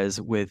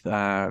exercise with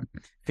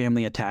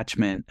family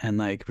attachment, and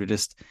like we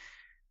just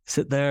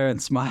sit there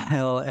and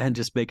smile and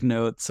just make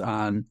notes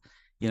on,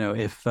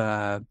 if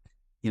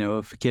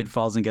if a kid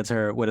falls and gets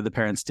hurt, what do the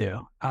parents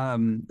do?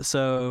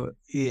 So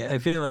yeah, I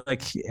feel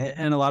like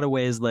in a lot of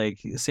ways, like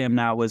Sam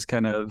now was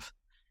kind of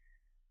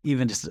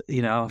even just,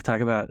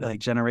 talk about like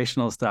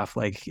generational stuff,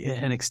 like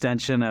an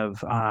extension of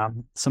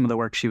some of the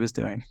work she was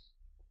doing.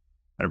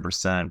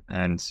 100%.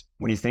 And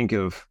when you think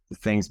of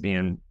things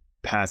being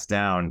passed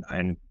down,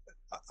 and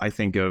I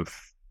think of,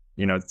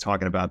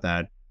 talking about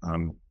that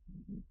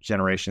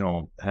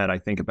generational head, I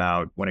think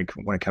about when it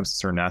comes to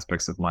certain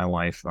aspects of my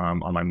life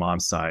on my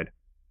mom's side.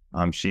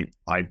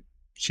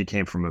 She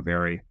came from a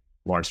very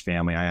large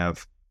family. I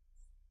have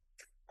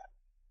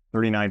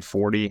 39,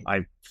 40.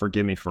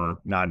 Forgive me for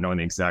not knowing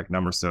the exact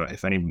number. So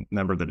if any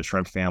member of the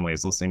Trump family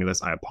is listening to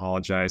this, I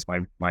apologize.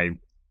 My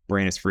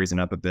brain is freezing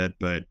up a bit,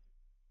 but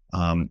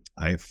I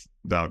have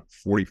about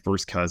 40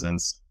 first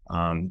cousins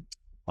on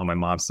my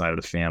mom's side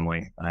of the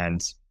family,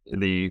 and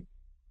the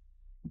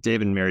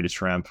David and Mary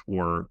DeTremp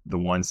were the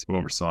ones who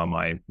oversaw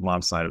my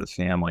mom's side of the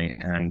family.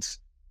 And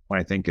when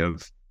I think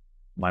of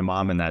my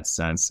mom in that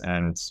sense,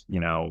 and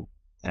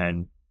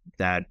and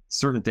that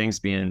certain things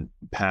being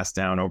passed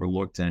down,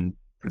 overlooked, and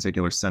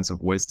particular sense of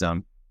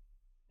wisdom,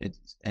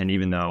 and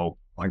even though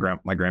my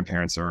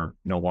grandparents are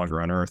no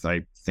longer on earth,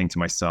 I think to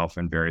myself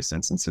in various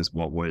instances,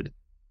 what would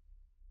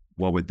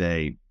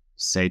they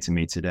say to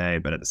me today?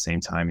 But at the same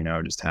time,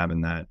 just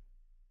having that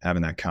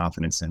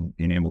confidence and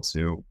being able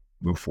to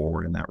move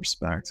forward in that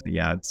respect.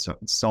 Yeah, it's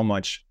so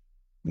much,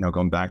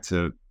 going back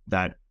to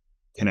that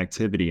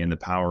connectivity and the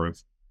power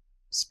of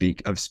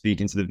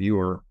speaking to the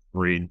viewer,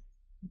 Reid.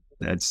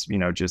 That's,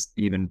 just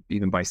even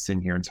by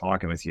sitting here and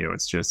talking with you,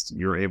 it's just,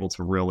 you're able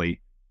to really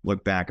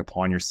look back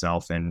upon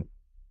yourself, and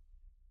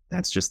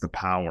that's just the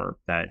power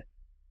that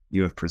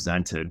you have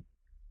presented,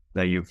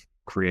 that you've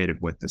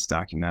created with this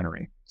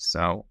documentary.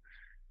 So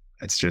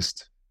it's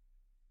just,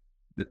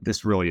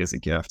 this really is a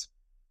gift.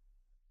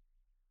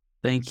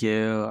 Thank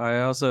you.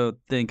 I also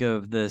think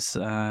of this,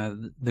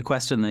 the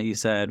question that you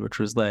said, which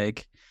was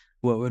like,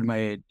 what would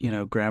my,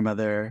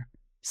 grandmother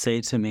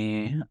say to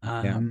me?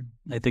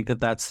 I think that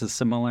that's a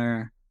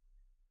similar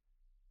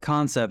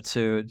concept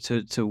to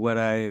what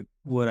I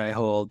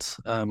hold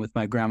with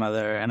my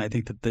grandmother. And I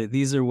think that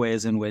these are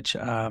ways in which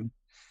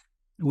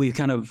we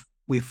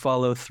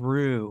follow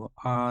through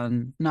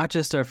on not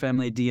just our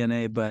family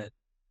DNA, but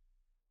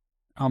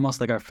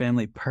almost like our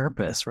family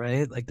purpose,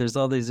 right? Like there's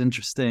all these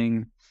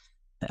interesting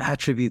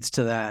attributes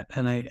to that,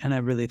 and I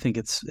really think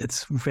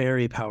it's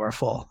very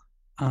powerful.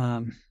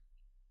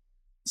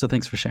 So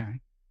thanks for sharing.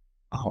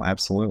 Oh,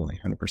 absolutely,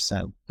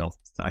 100%.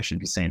 I should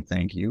be saying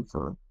thank you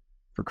for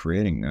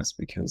creating this,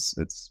 because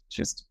it's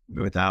just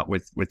without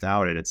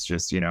it, it's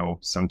just,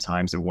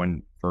 sometimes it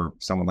wouldn't, for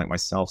someone like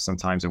myself,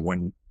 sometimes it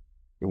wouldn't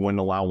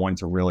allow one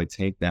to really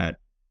take that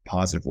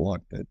positive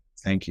look. But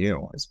thank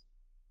you.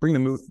 Bring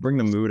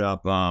the mood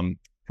up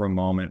for a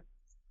moment.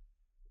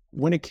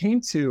 When it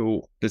came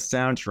to the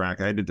soundtrack,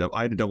 I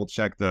had to double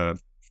check the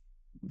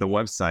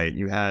website.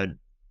 You had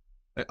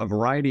a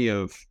variety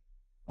of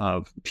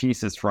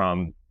pieces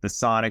from the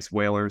Sonics,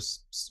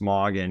 Wailers,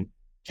 Smog, and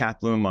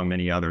Cat Bloom, among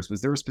many others. Was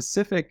there a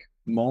specific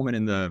moment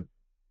in the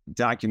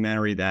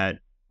documentary that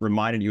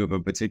reminded you of a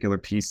particular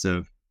piece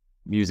of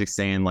music,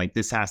 saying like,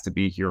 this has to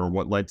be here, or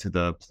what led to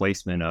the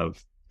placement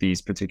of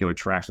these particular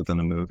tracks within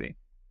the movie?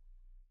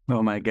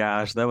 Oh my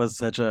gosh, that was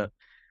such a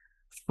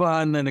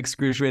fun and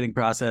excruciating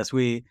process.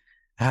 We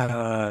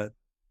Adam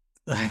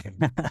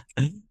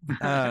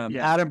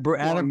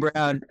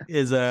Brown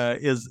is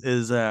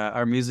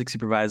our music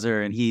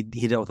supervisor, and he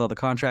dealt with all the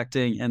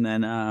contracting, and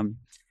then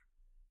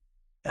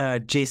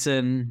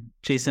Jason,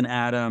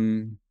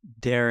 Adam,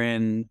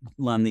 Darren,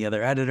 Lund, the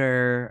other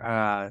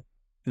editor.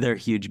 They're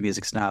huge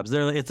music snobs.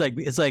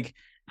 It was like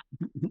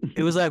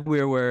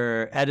we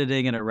were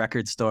editing in a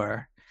record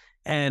store,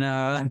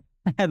 and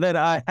then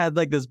I had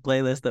like this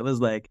playlist that was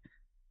like,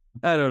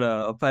 I don't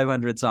know,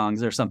 500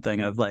 songs or something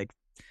of like,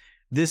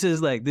 these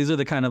are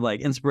the kind of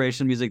like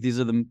inspiration music. These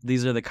are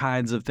the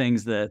kinds of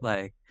things that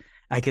like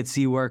I could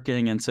see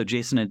working. And so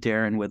Jason and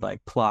Darren would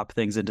like plop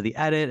things into the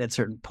edit at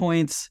certain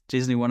points.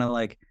 Jason, you want to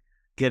like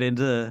get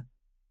into?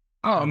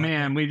 Oh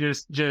man, we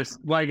just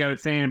like I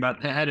was saying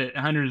about the edit,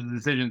 hundreds of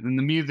decisions, and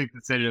the music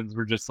decisions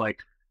were just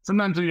like,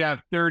 sometimes we'd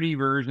have 30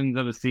 versions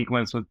of a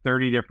sequence with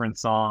 30 different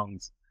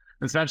songs,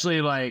 especially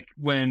like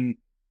when,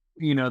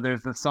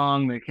 there's a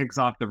song that kicks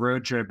off the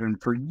road trip,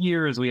 and for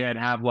years we had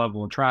Have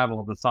Level of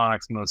Travel, the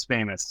Sonic's most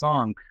famous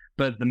song,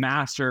 but the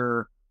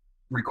master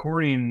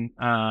recording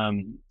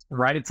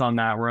rights on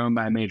that were owned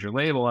by a major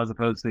label, as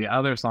opposed to the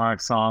other Sonic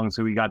songs,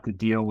 so we got to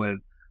deal with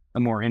a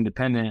more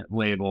independent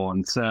label.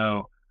 And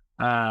so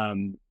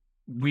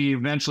we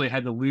eventually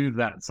had to lose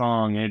that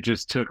song, and it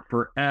just took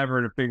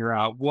forever to figure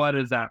out what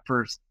is that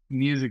first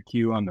music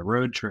cue on the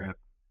road trip.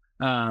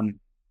 And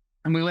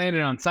we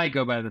landed on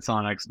Psycho by the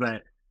Sonics,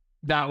 but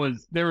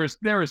there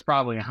was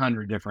probably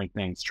 100 different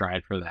things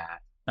tried for that.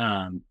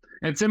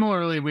 And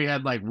similarly, we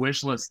had like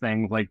wish list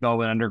things like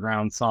Velvet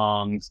Underground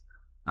songs,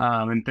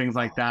 and things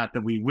like that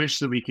we wish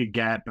that we could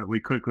get, but we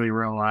quickly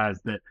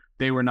realized that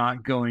they were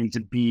not going to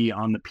be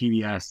on the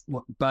PBS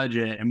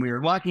budget. And we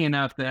were lucky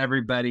enough that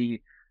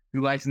everybody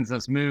who licensed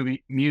us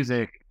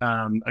music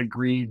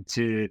agreed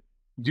to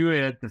do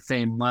it at the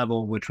same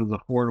level, which was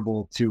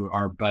affordable to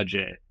our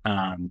budget.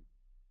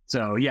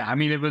 So yeah, I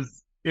mean, it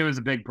was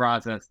a big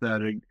process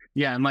though.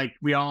 And like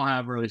we all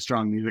have really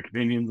strong music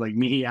opinions, like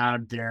me,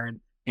 Adam, Darren,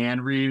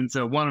 and Reid. And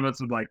so one of us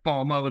would like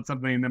fall in love with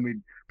something, and then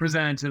we'd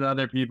present it to the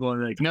other people,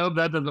 and like, nope,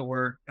 that doesn't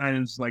work. And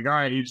it's like, all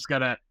right, you just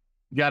gotta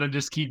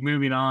just keep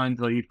moving on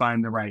until you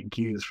find the right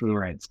cues for the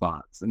right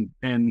spots.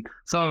 And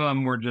some of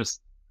them were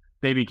just,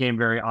 they became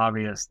very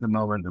obvious the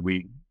moment that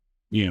we,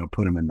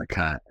 put them in the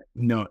cut.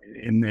 No,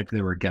 and if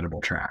they were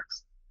gettable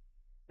tracks.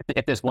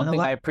 If there's one thing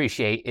I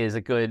appreciate is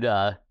a good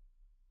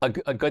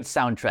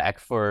soundtrack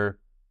for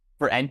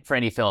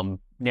any film,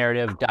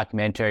 narrative,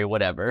 documentary,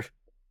 whatever.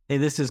 Hey,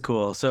 this is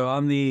cool. So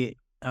on the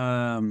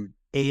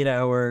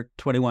 8-hour,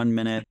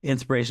 21-minute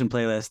inspiration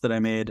playlist that I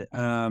made,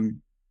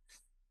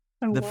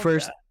 the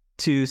first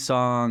two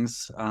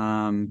songs,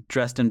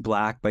 Dressed in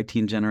Black by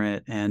Teen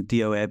Generate and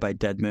DOA by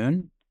Dead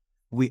Moon,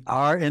 we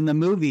are in the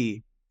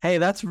movie. Hey,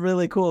 that's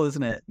really cool,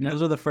 isn't it?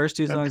 Those are the first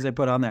two songs I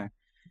put on there.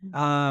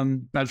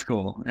 That's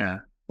cool. Yeah.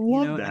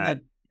 Love that.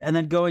 And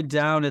then going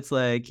down, it's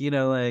like,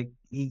 like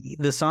the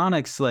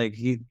Sonics, like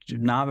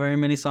not very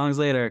many songs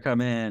later come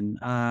in.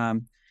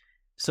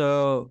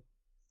 So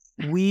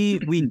we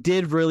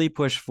did really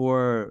push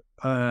for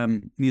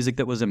music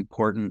that was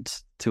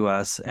important to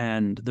us.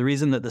 And the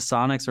reason that the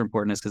Sonics are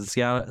important is because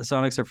the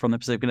Sonics are from the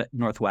Pacific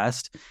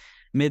Northwest,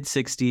 mid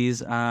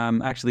 60s.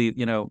 Actually,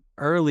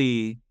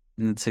 early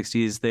in the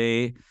 60s,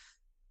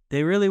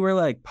 they really were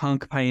like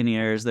punk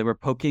pioneers. They were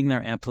poking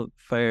their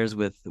amplifiers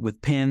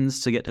with pins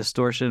to get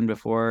distortion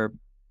before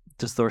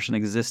distortion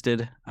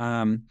existed.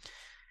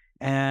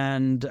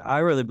 And I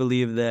really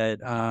believe that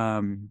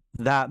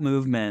that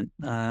movement,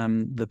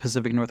 the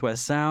Pacific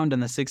Northwest sound in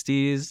the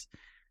 60s,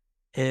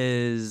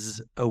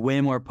 is a way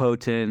more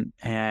potent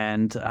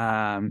and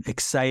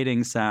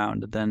exciting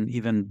sound than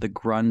even the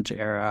grunge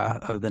era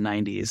of the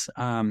 90s.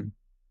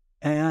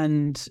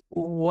 And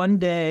one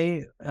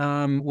day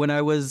when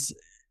I was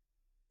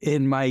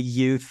in my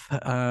youth,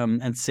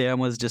 and Sam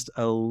was just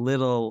a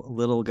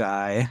little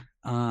guy,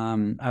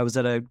 I was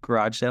at a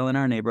garage sale in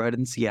our neighborhood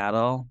in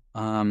Seattle,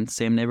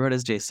 same neighborhood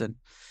as Jason.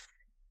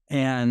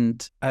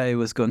 And I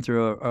was going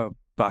through a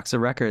box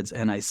of records,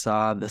 and I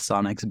saw the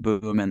Sonics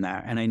Boom in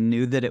there. And I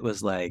knew that it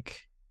was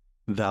like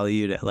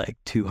valued at like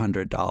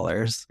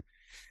 $200.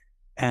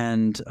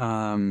 And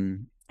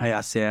I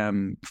asked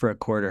Sam for a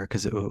quarter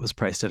because it was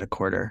priced at a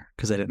quarter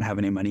because I didn't have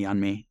any money on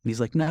me. And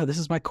he's like, no, this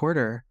is my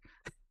quarter.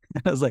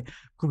 And I was like,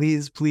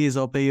 please,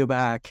 I'll pay you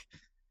back.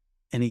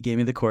 And he gave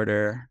me the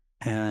quarter.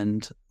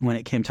 And when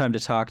it came time to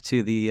talk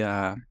to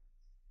the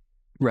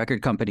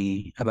record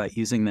company about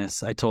using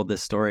this, I told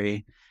this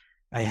story.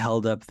 I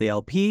held up the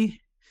LP,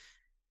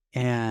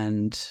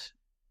 and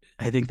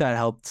I think that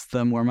helped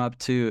them warm up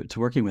to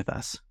working with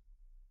us.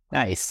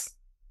 Nice.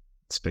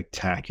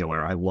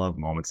 Spectacular. I love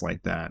moments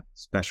like that.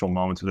 Special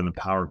moments within the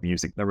power of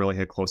music that really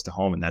hit close to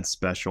home, and that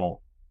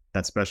special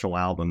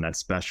album, that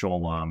special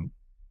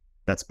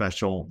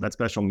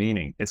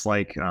meaning. It's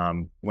like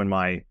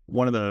when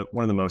one of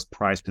the most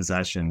prized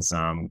possessions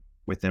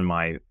within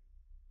my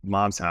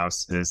mom's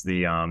house is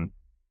and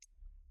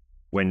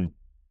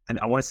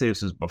I want to say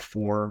this was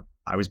before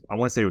I want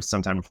to say it was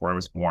sometime before I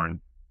was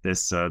born.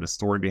 This the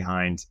story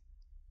behind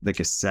the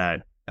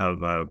cassette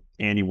of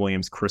Andy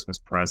Williams' Christmas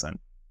Present,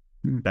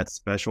 that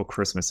special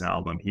Christmas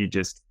album. He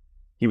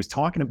was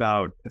talking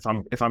about, if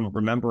I'm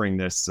remembering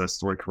this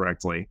story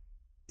correctly,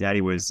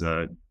 Daddy was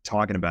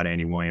talking about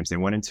Andy Williams. They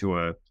went into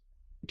a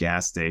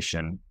gas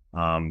station.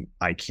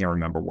 I can't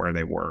remember where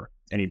they were.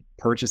 And he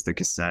purchased the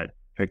cassette,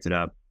 picked it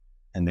up,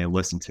 and they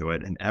listened to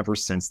it. And ever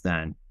since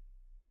then,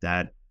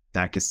 that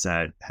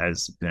cassette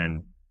has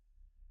been,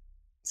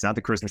 it's not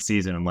the Christmas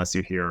season unless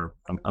you hear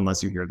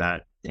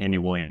that Andy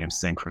Williams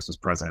sing Christmas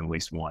Present at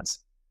least once.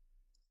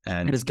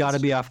 And it has got to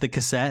be off the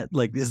cassette.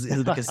 Like, is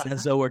the cassette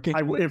still working?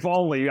 If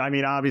only. I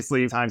mean,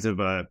 obviously times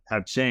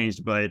have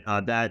changed, but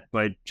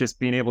just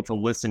being able to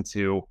listen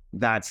to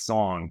that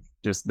song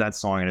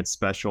and its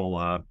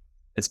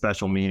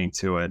special meaning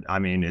to it. I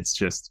mean, it's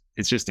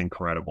just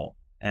incredible.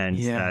 And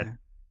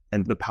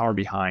and the power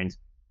behind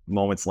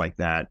moments like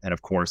that. And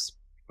of course,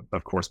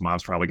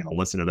 Mom's probably going to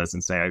listen to this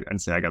and say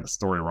I got the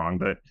story wrong,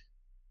 but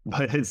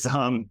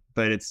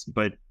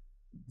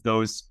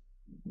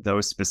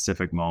those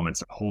specific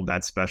moments hold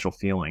that special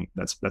feeling.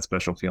 That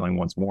special feeling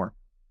once more.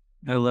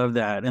 I love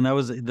that. And that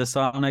was the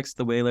Sonics,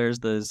 the Wailers,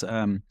 those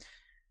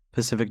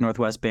Pacific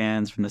Northwest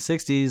bands from the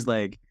 60s.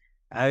 Like,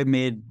 I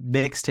made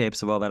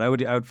mixtapes of all that. I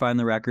would find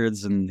the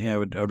records and I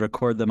would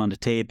record them onto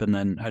tape, and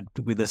then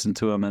we listened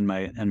to them in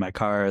my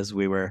car as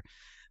we were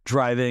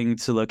driving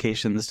to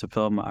locations to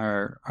film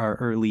our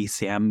early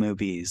Sam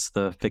movies,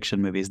 the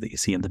fiction movies that you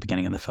see in the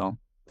beginning of the film.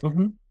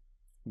 Mm-hmm.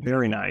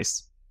 Very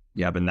nice.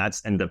 Yeah, but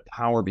and the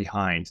power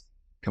behind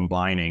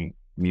combining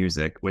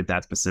music with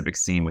that specific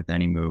scene with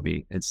any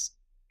movie. It's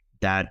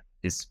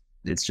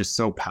just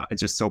so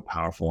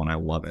powerful, and I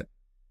love it.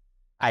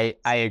 I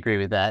agree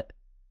with that.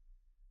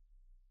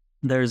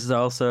 There's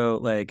also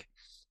like,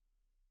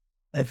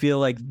 I feel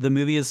like the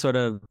movie is sort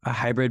of a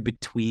hybrid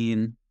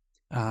between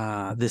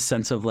this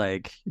sense of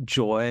like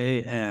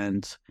joy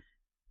and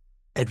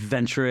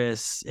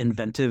adventurous,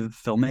 inventive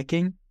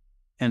filmmaking.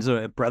 And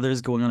so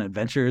brothers going on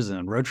adventures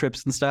and road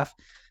trips and stuff.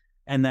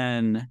 And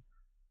then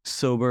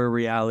sober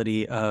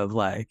reality of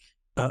like,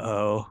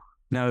 now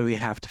we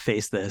have to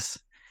face this.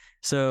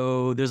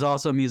 So there's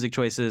also music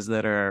choices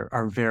that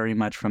are very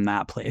much from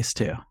that place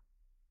too.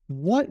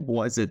 What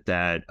was it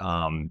that,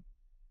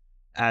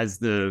 as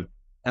the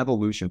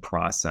evolution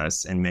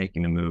process and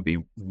making the movie,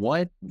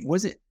 what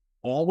was it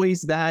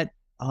always that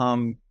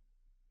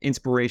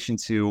inspiration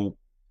to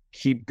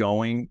keep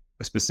going,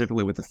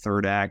 specifically with the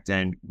third act,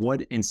 and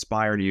what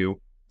inspired you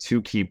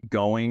to keep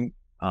going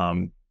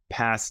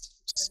past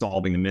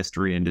solving the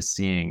mystery into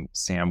seeing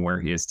Sam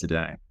where he is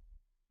today?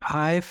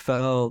 I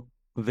felt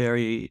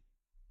very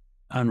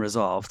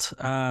unresolved.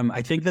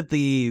 I think that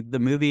the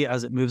movie,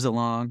 as it moves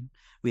along,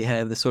 we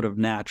have this sort of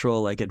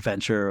natural like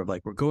adventure of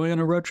like, we're going on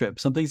a road trip,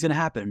 something's gonna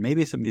happen,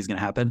 maybe something's gonna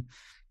happen,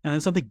 and then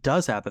something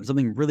does happen,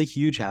 something really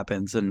huge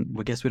happens, and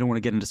I guess we don't want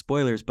to get into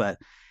spoilers, but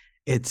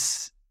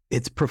it's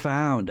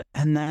profound.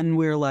 And then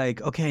we're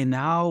like, okay,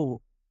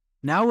 now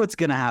what's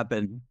gonna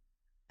happen?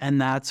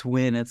 And that's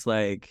when it's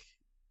like,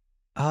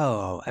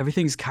 oh,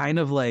 everything's kind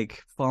of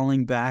like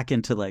falling back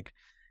into like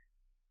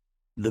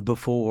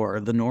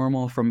the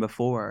normal from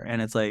before, and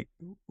it's like,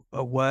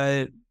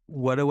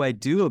 what do I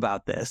do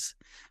about this?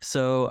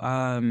 So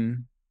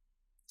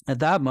at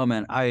that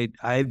moment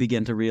I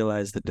begin to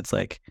realize that it's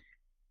like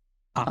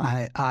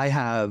I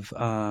have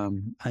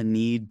a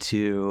need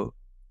to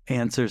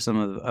answer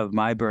some of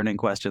my burning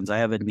questions. I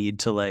have a need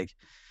to like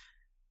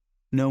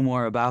know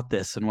more about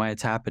this and why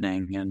it's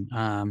happening.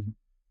 And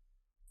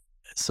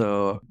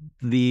so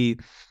the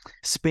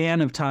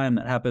span of time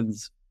that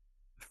happens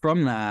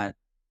from that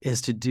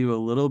is to do a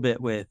little bit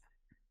with,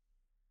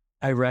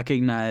 I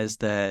recognize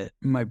that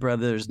my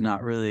brother's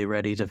not really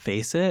ready to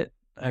face it.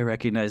 I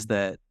recognize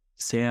that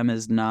Sam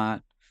is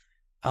not,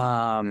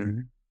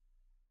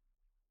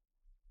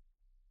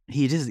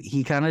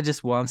 he kind of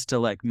just wants to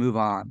like move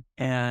on.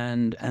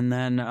 And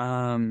then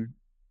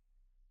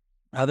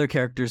other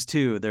characters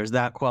too, there's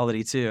that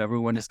quality too.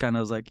 Everyone just kind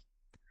of was like,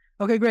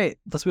 okay, great,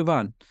 let's move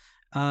on.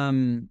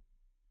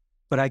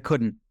 But I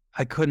couldn't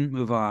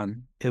move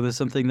on. It was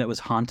something that was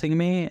haunting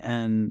me,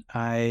 and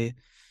I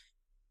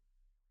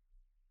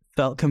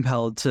felt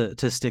compelled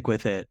to stick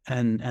with it.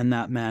 And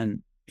that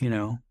meant,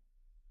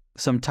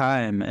 some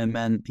time, and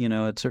meant,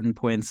 at certain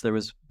points there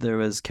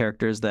was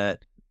characters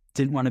that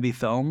didn't want to be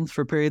filmed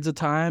for periods of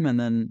time, and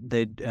then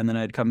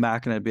I'd come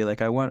back and I'd be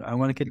like, I want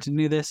to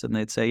continue this, and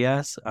they'd say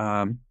yes.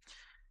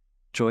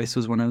 Joyce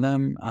was one of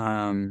them.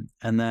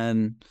 And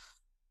then,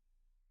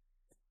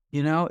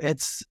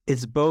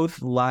 it's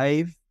both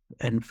life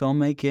and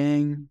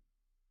filmmaking,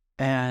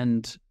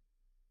 and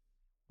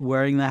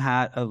wearing the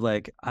hat of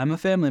like, I'm a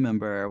family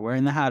member,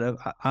 wearing the hat of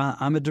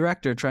I'm a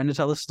director trying to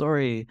tell a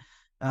story.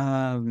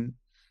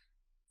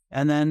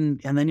 And then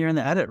you're in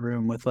the edit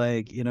room with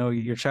like,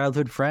 your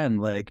childhood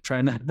friend, like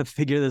trying to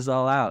figure this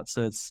all out.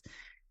 So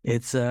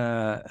it's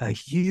a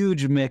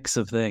huge mix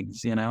of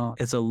things,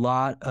 it's a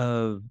lot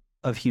of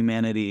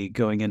humanity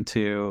going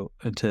into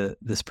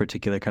this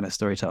particular kind of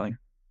storytelling.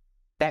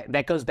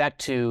 That goes back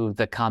to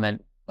the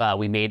comment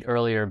we made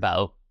earlier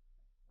about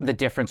the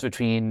difference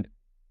between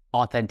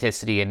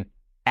authenticity and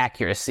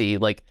accuracy.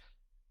 Like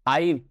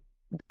I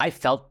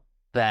felt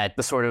that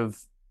the sort of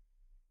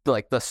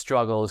like the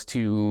struggles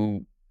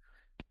to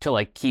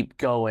like keep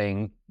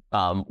going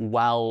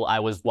while I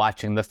was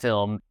watching the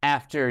film,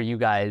 after you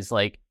guys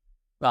like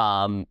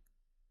go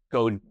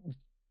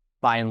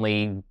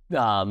finally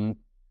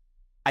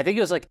I think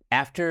it was like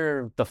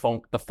after the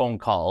phone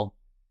call,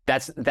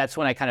 that's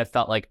when I kind of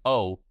felt like,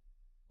 oh,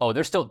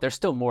 there's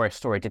still more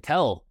story to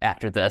tell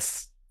after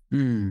this.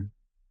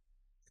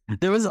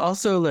 There was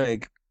also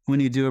like, when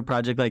you do a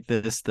project like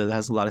this that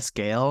has a lot of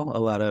scale, a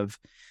lot of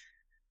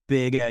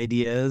big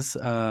ideas,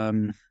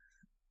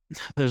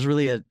 there's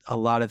really a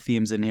lot of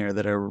themes in here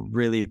that are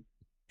really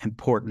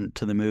important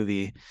to the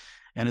movie.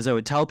 And as I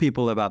would tell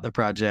people about the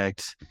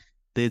project,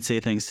 they'd say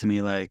things to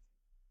me like,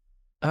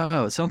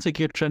 oh, it sounds like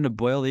you're trying to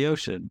boil the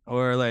ocean,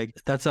 or like,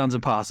 that sounds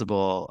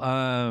impossible.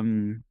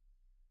 Also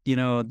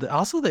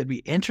they'd be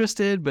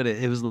interested, but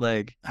it was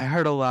like, I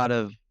heard a lot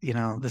of,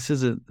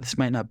 this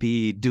might not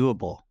be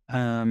doable.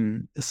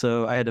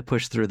 So I had to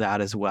push through that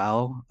as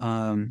well.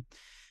 And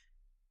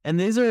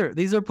these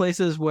are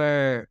places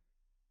where,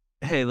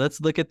 hey, let's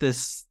look at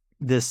this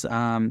this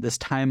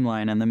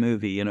timeline in the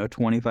movie,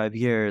 25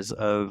 years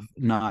of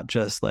not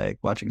just like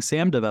watching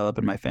Sam develop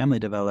and my family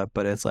develop,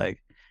 but it's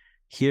like,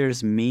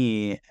 here's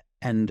me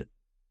and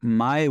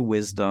my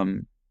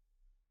wisdom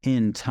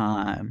in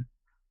time.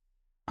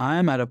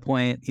 I'm at a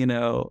point,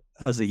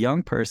 as a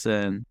young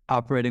person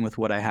operating with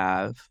what I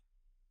have.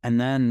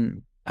 And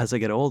then as I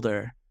get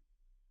older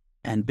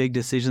and big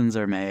decisions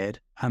are made,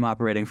 I'm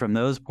operating from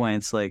those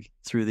points like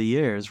through the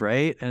years,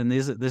 right? And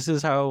this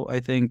is how I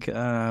think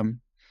this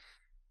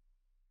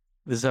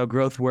is how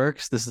growth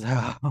works. This is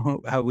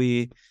how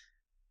we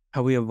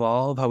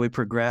evolve, how we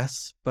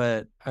progress.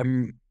 But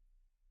I'm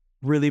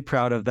really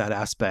proud of that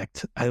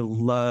aspect. I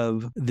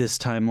love this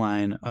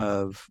timeline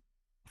of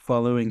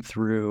following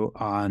through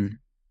on,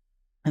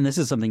 and this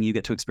is something you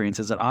get to experience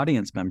as an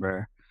audience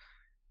member.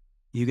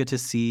 You get to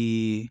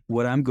see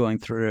what I'm going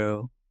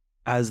through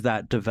as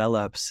that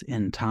develops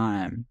in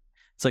time.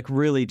 It's like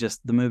really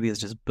just the movie is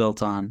just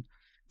built on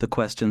the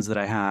questions that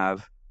I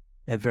have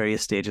at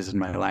various stages in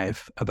my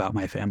life about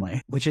my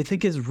family, which I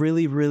think is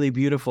really, really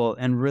beautiful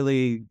and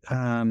really,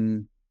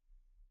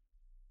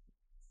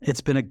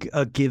 it's been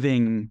a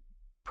giving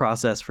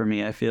process for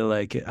me. I feel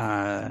like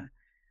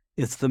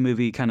it's the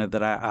movie kind of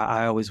that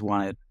I always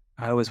wanted.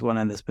 I always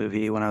wanted this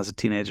movie when I was a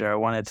teenager. I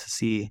wanted to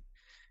see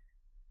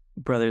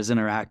brothers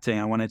interacting.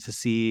 I wanted to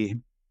see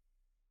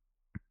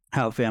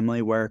how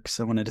family works.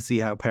 I wanted to see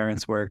how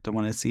parents worked. I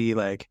wanted to see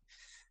like,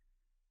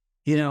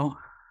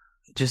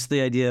 just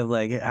the idea of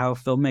like how a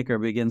filmmaker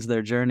begins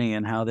their journey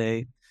and how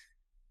they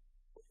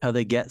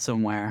get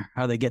somewhere,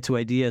 how they get to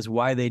ideas,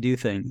 why they do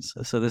things.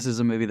 So this is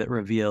a movie that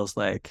reveals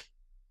like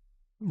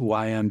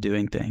why I'm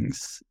doing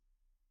things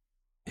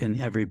in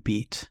every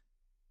beat.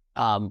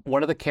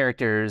 One of the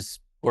characters,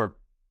 or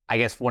I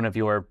guess one of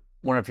your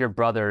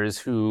brothers,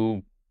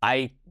 who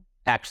I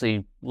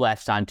actually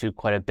latched onto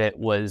quite a bit,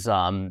 was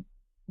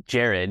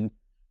Jared.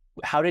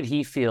 How did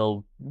he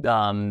feel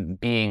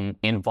being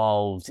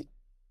involved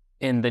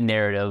in the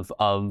narrative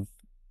of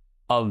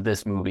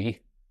this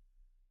movie?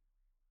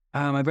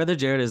 My brother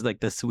Jared is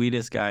like the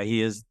sweetest guy.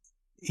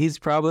 He's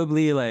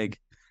probably like,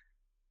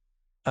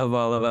 of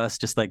all of us,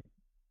 just like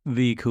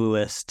the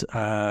coolest.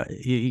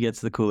 He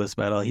gets the coolest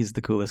medal. He's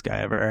the coolest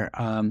guy ever.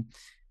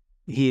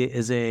 He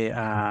is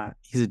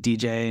he's a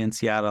DJ in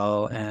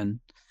Seattle, and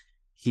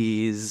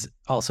he's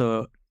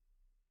also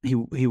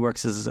he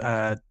works as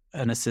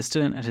an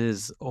assistant at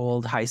his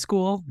old high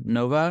school,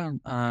 Nova,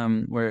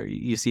 where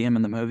you see him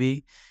in the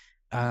movie,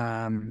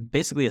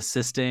 basically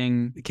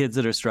assisting kids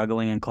that are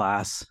struggling in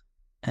class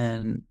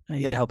and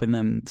helping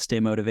them stay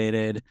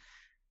motivated.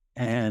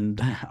 And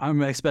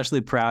I'm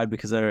especially proud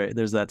because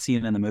there's that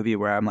scene in the movie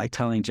where I'm like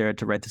telling Jared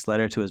to write this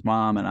letter to his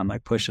mom, and I'm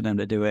like pushing him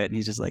to do it. And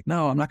he's just like,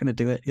 no, I'm not going to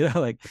do it.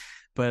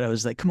 But I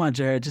was like, come on,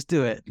 Jared, just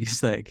do it.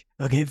 He's like,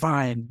 okay,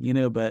 fine.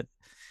 But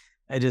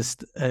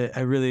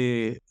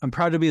I'm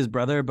proud to be his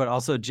brother, but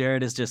also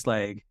Jared is just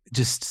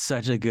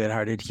such a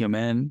good-hearted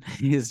human.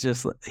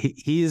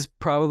 He's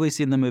probably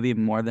seen the movie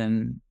more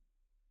than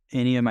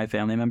any of my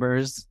family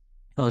members.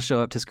 He'll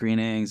show up to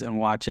screenings and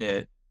watch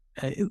it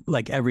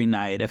like every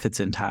night if it's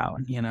in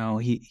town.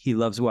 He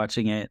loves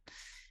watching it,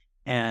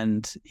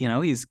 and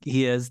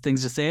he has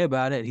things to say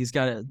about it. He's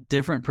got a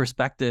different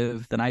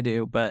perspective than I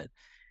do, but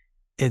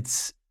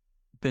it's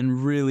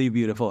been really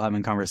beautiful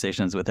having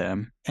conversations with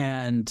him.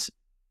 And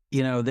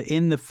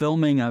in the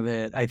filming of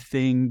it, I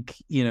think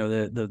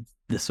the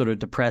sort of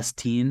depressed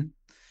teen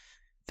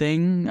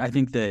thing, I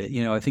think that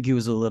I think he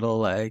was a little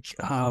like,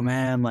 oh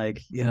man,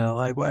 like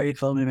like, why are you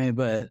filming me?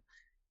 But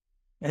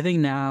I think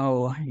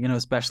now,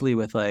 especially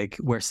with like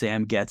where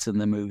Sam gets in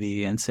the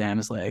movie, and Sam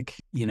is like,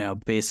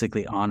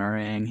 basically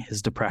honoring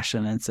his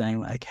depression and saying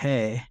like,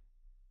 hey,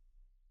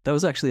 that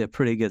was actually a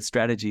pretty good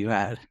strategy you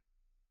had.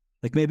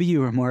 Like maybe you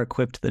were more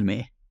equipped than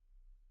me.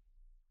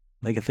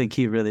 Like I think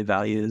he really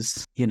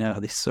values,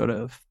 these sort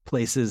of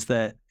places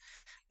that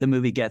the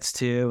movie gets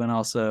to. And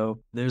also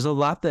there's a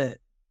lot that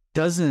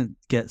doesn't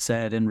get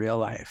said in real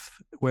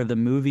life where the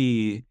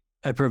movie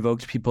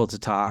provoked people to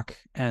talk,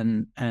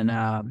 and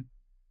I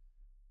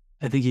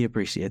think he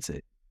appreciates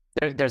it.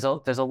 There's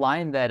a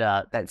line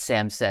that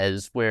Sam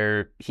says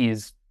where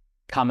he's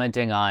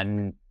commenting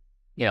on,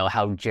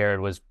 how Jared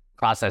was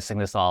processing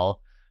this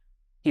all.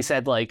 He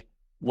said like,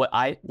 what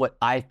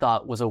I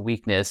thought was a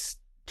weakness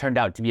turned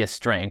out to be a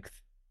strength,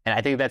 and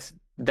I think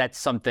that's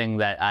something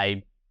that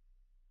I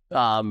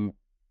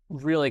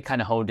really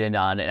kind of honed in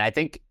on, and I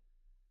think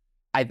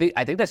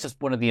that's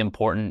just one of the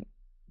important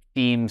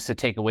themes to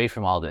take away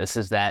from all this,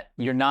 is that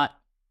you're not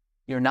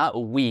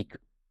weak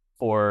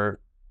for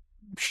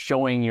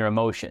showing your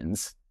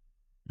emotions.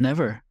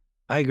 Never.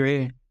 I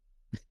agree.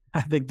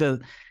 I think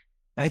that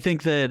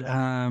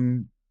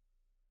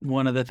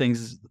one of the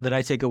things that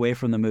I take away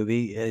from the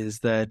movie is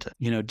that,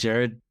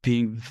 Jared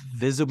being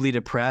visibly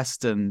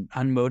depressed and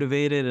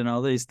unmotivated and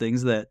all these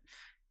things that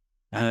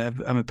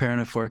I'm a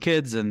parent of 4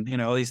 kids,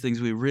 and, all these things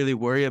we really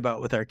worry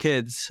about with our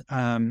kids.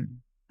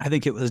 I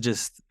think it was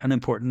just an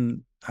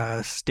important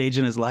stage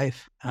in his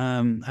life.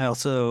 I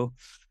also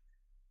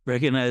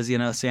recognize,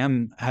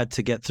 Sam had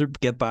to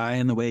get by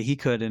in the way he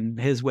could, and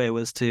his way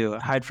was to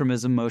hide from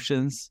his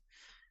emotions,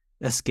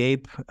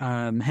 escape,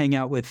 hang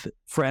out with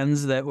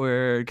friends that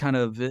were kind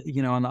of, on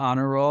the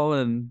honor roll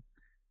and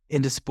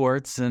into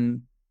sports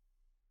and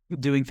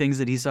doing things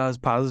that he saw as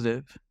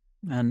positive.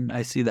 And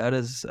I see that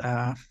as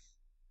a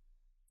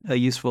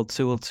useful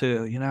tool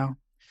too.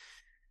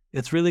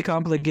 It's really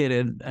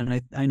complicated,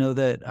 and I know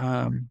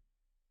that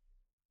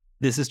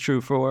this is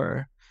true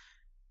for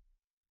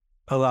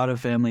a lot of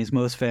families,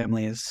 most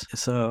families.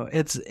 So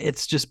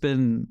it's just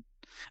been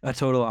a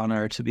total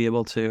honor to be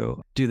able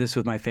to do this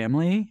with my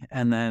family,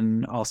 and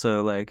then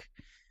also like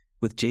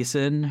with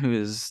Jason, who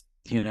is,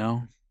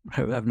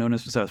 I've known him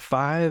since I was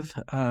 5.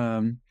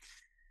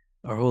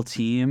 Our whole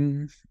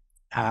team,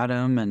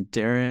 Adam and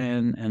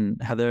Darren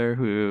and Heather,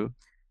 who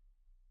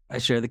I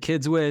share the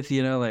kids with,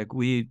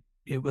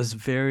 it was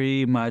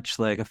very much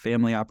like a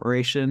family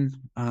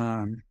operation.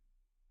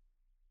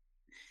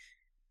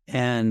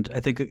 And I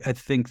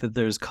think that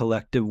there's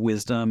collective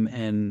wisdom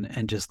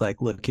and just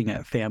like looking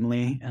at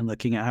family and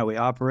looking at how we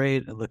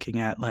operate and looking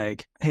at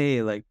like,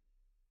 hey, like,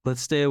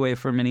 let's stay away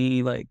from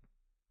any like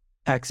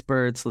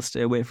experts. Let's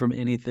stay away from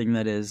anything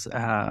that is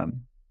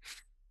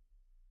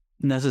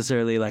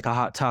necessarily like a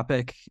hot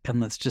topic,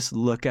 and let's just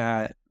look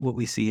at what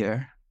we see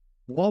here.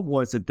 What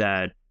was it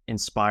that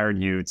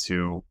inspired you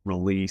to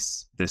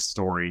release this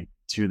story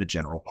to the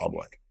general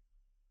public?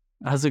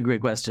 That's a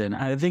great question.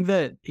 I think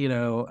that,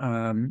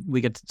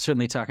 we could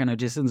certainly talk. I know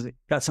Jason's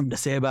got something to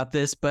say about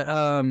this, but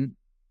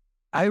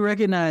I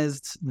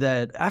recognized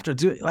that after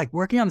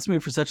working on this movie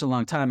for such a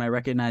long time, I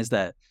recognized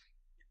that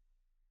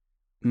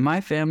my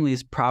family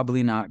is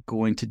probably not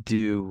going to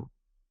do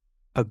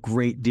a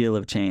great deal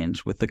of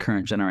change with the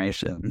current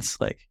generations.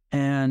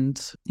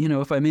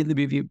 If I made the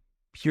movie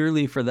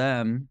purely for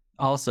them,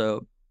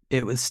 also,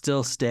 it would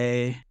still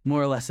stay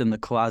more or less in the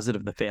closet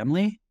of the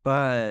family.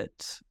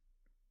 But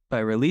by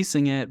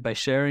releasing it, by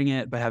sharing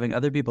it, by having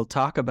other people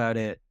talk about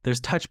it, there's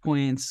touch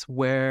points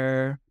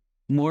where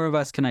more of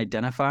us can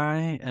identify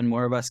and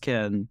more of us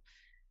can,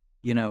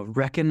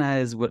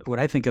 recognize what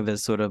I think of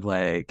as sort of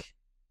like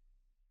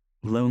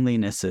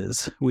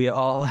lonelinesses. We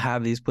all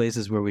have these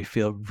places where we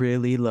feel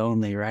really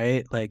lonely,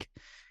 right?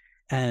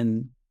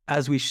 And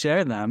as we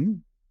share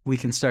them, we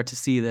can start to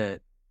see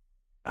that,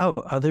 oh,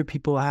 other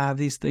people have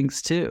these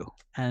things too.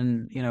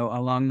 And,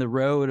 along the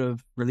road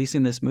of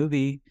releasing this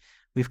movie,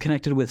 we've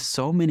connected with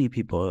so many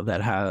people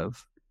that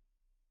have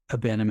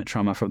abandonment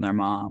trauma from their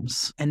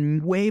moms,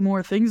 and way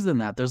more things than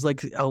that. There's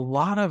like a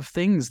lot of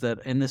things that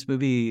in this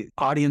movie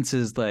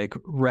audiences like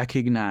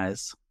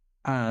recognize.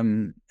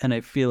 And I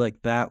feel like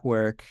that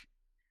work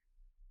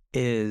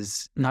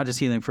is not just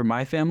healing for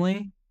my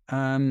family,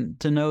 to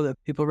know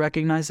that people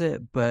recognize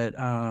it, but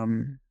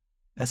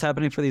it's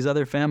happening for these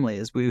other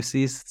families. We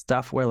see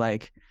stuff where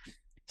like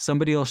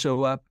somebody will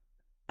show up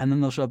and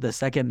then they'll show up the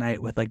second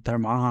night with like their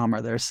mom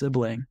or their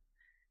sibling.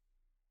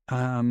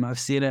 I've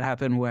seen it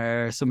happen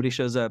where somebody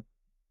shows up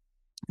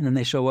and then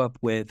they show up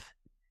with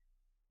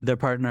their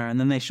partner and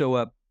then they show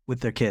up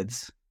with their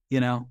kids,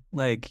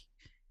 like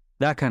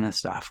that kind of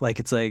stuff. Like,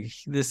 it's like,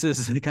 this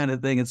is the kind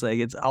of thing. It's like,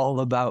 it's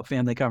all about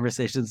family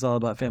conversations. It's all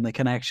about family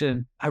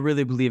connection. I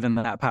really believe in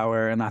that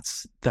power. And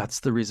that's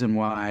the reason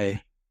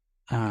why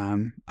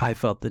I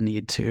felt the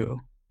need to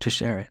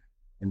share it.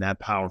 And that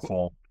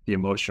powerful, the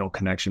emotional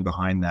connection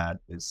behind that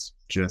is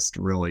just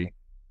really,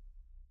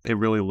 it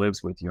really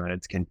lives with you, and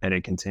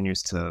it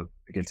continues to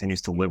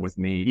live with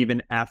me.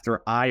 Even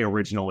after I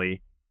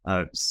originally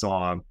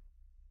saw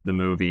the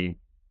movie,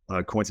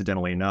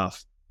 coincidentally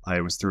enough, I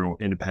was through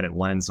Independent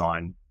Lens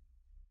on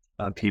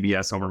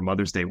PBS over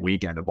Mother's Day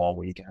weekend of all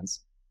weekends.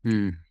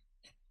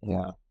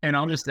 Yeah. And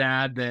I'll just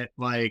add that,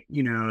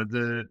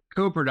 the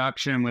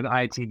co-production with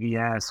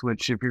ITVS,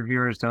 which if your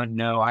viewers don't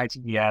know,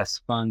 ITVS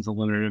funds a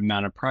limited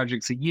amount of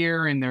projects a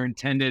year, and they're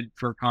intended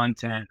for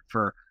content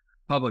for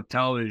public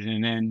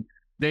television. And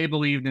they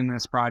believed in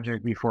this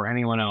project before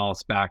anyone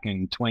else back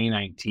in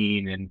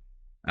 2019.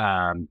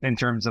 And in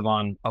terms of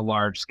on a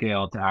large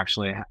scale to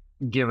actually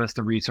give us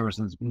the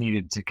resources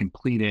needed to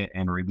complete it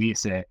and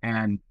release it.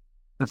 And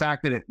the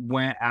fact that it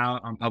went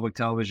out on public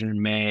television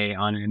in May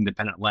on an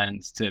Independent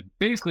Lens to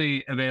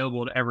basically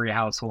available to every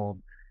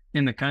household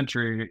in the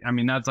country, I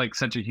mean, that's like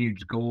such a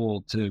huge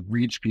goal to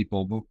reach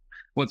people. But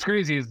what's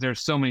crazy is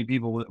there's so many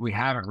people that we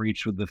haven't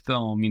reached with the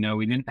film.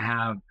 We didn't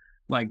have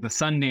like the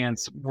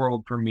Sundance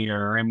world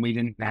premiere, and we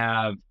didn't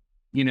have,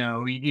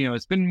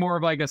 it's been more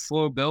of like a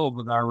slow build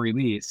with our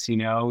release.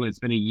 It's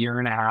been a year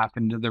and a half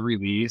into the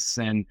release,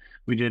 and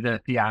we did a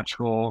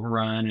theatrical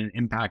run and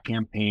impact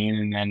campaign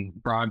and then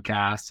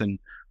broadcast, and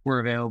we're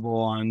available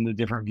on the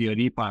different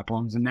VOD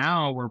platforms. And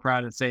now we're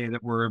proud to say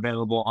that we're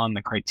available on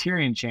the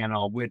Criterion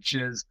channel, which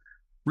is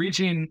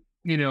reaching,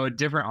 a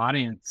different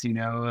audience,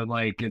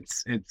 like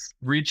it's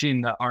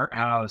reaching the art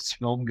house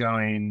film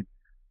going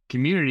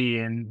community.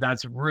 And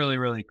that's really,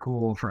 really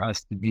cool for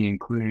us to be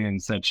included in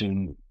such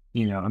an,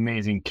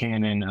 amazing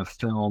canon of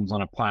films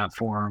on a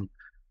platform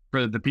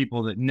for the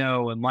people that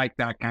know and like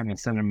that kind of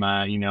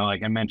cinema, you know,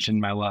 like I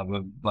mentioned my love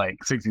of like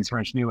 60s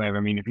French New Wave. I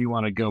mean, if you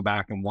want to go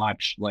back and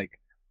watch like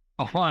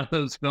a lot of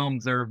those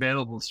films that are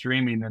available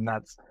streaming, then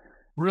that's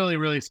really,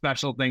 really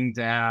special thing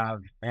to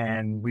have.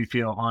 And we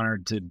feel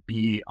honored to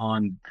be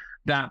on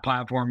that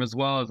platform, as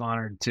well as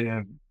honored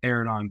to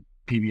air it on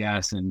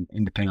PBS and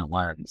Independent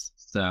Lens.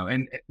 So,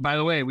 and by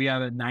the way, we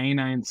have a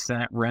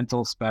 99-cent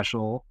rental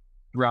special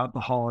throughout the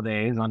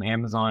holidays on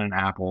Amazon and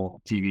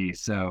Apple TV.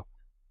 So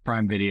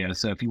Prime Video.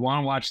 So if you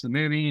want to watch the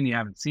movie and you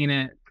haven't seen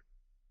it,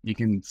 you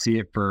can see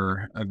it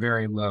for a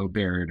very low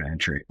barrier to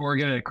entry, or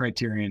get a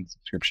Criterion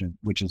subscription,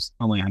 which is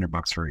only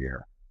 $100 for a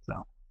year.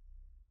 So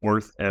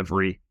Worth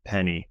every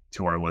penny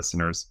to our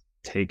listeners.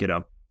 Take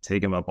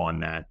them up on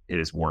that. It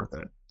is worth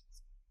it.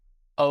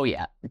 Oh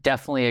yeah,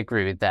 definitely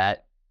agree with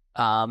that.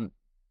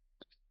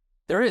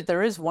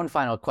 There is one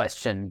final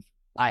question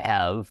I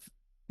have.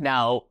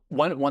 Now,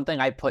 one thing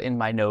I put in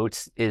my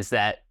notes is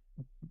that,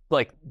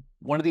 like,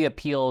 one of the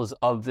appeals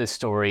of this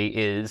story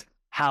is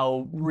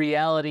how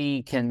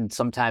reality can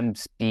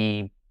sometimes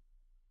be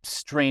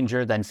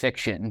stranger than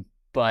fiction.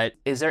 But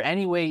is there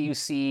any way you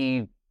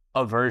see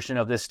a version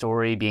of this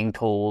story being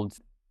told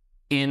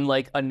in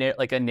like a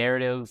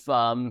narrative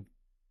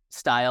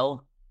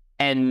style?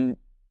 And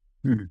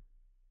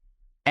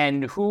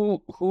and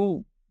who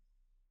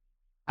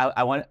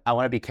I want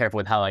to be careful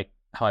with how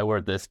I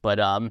word this, but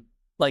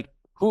like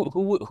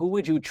who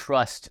would you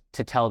trust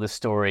to tell the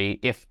story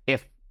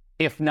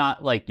if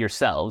not like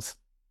yourselves?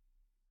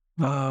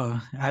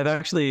 Oh, I've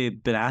actually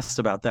been asked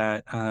about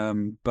that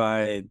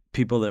by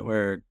people that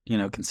were,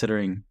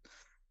 considering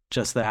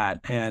just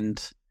that.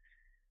 And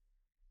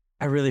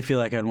I really feel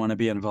like I'd want to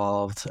be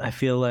involved. I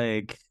feel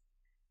like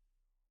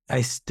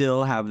I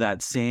still have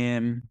that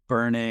same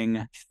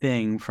burning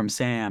thing from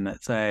Sam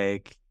that's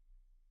like,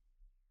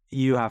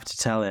 you have to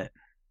tell it.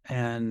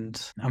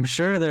 And I'm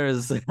sure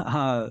there's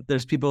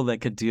people that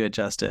could do it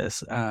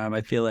justice.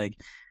 I feel like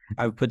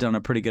I've put down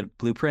a pretty good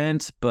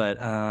blueprint, but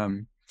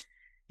and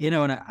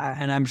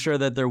I'm sure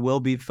that there will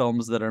be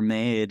films that are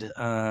made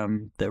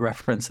that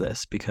reference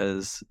this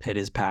because it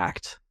is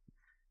packed.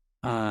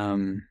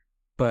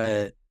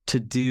 But to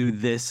do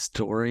this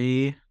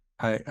story,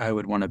 I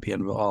would want to be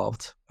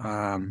involved.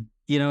 And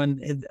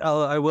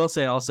I will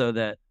say also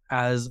that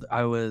as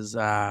I was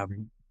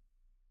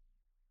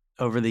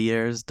over the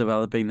years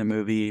developing the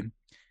movie,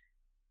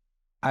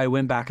 I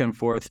went back and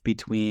forth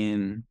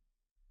between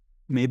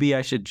maybe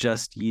I should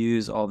just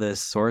use all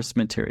this source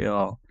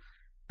material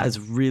as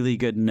really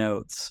good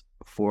notes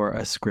for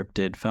a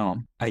scripted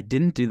film. I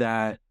didn't do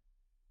that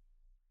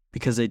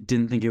because I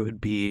didn't think it would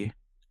be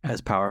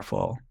as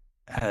powerful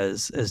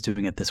as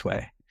doing it this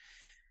way.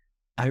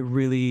 I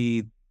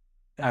really,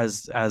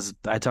 as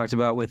I talked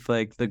about with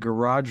like the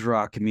garage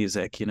rock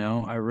music,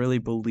 I really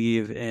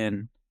believe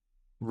in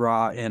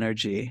raw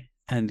energy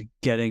and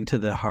getting to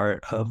the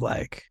heart of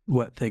like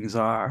what things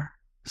are.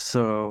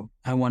 So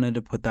I wanted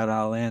to put that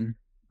all in.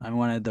 I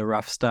wanted the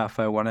rough stuff.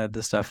 I wanted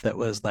the stuff that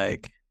was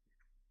like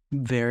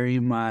very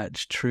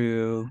much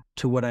true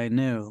to what I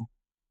knew.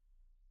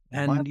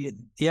 And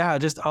yeah,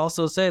 just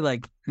also say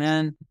like,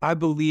 man, I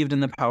believed in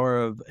the power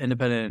of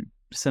independent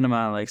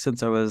cinema like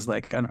since I was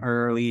like an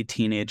early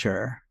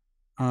teenager,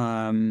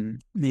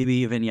 maybe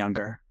even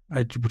younger.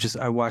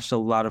 I watched a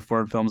lot of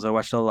foreign films. I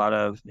watched a lot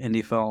of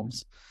indie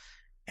films,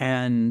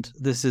 and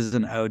this is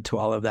an ode to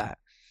all of that.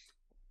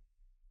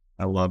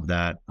 I love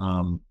that.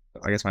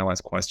 I guess my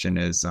last question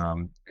is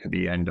could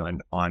be end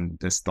on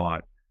this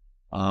thought.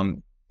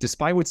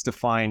 Despite what's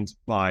defined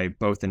by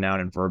both the noun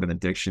and verb in the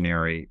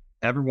dictionary,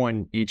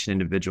 everyone, each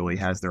individually,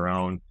 has their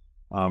own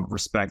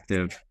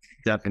respective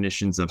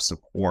definitions of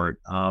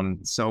support.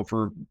 So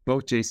for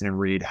both Jason and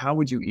Reid, how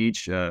would you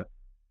each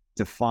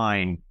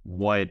define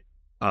what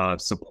a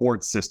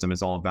support system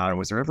is all about? And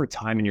was there ever a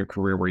time in your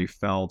career where you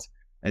felt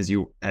as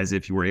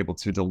if you were able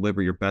to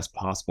deliver your best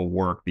possible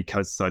work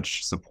because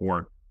such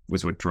support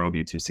was what drove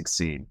you to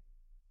succeed?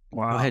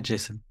 Wow. Go ahead,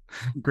 Jason.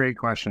 Great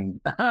question.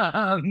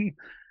 Wow.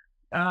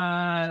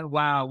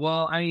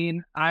 Well, I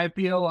mean, I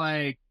feel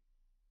like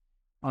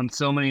on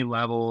so many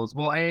levels,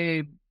 well,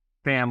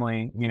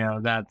 family,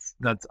 that's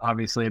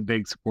obviously a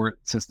big support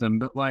system,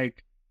 but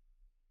like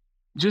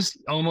just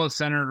almost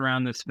centered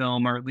around this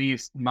film, or at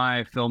least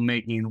my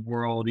filmmaking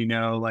world,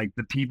 like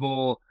the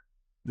people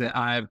that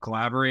I've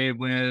collaborated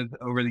with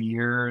over the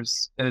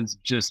years has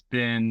just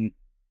been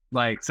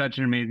like such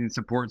an amazing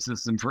support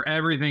system for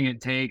everything it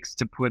takes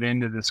to put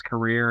into this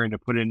career and to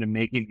put into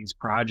making these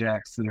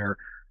projects that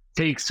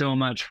take so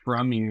much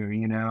from you,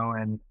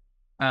 and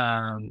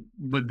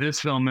with this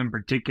film in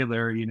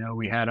particular,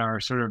 we had our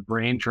sort of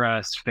brain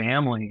trust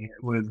family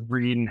with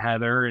Reid and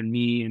Heather and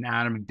me and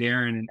Adam and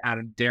Darren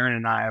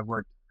and I have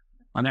worked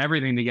on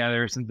everything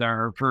together since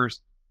our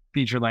first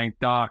feature-length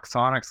doc,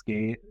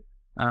 Sonicsgate,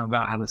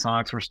 about how the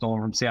Sonics were stolen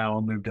from Seattle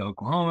and moved to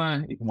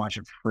Oklahoma. You can watch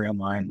it for free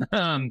online.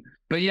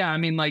 But yeah, I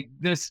mean, like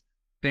this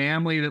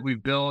family that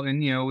we've built,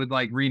 and with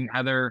like Reid and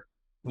Heather.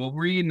 Well,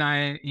 Reid and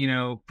I,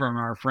 from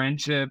our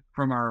friendship,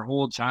 from our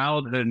whole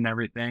childhood and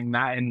everything,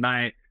 that and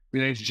my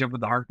relationship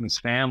with the Harkness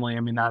family. I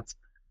mean,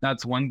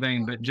 that's one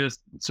thing, but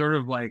just sort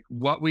of like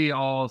what we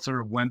all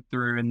sort of went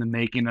through in the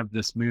making of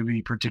this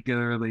movie,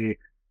 particularly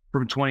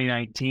from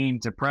 2019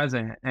 to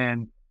present.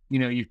 And, you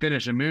know, you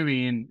finish a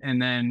movie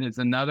and then it's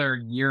another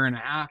year and a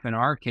half in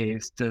our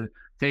case to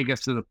take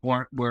us to the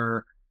point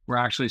where we're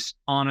actually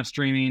on a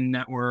streaming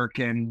network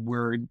and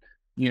we're,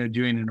 you know,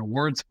 doing an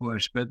awards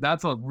push. But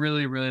that's a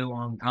really, really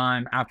long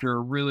time after a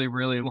really,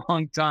 really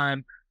long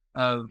time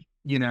of,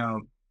 you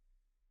know,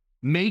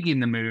 making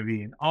the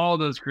movie and all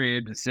those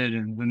creative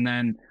decisions. And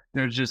then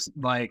there's just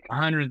like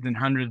hundreds and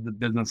hundreds of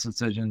business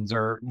decisions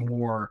or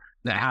more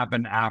that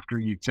happen after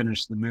you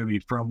finish the movie,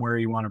 from where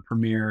you want to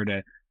premiere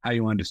to how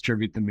you want to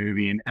distribute the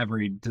movie, and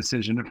every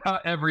decision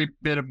about every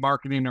bit of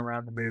marketing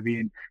around the movie.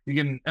 And you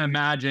can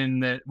imagine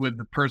that with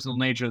the personal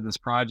nature of this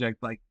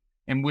project, like,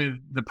 and with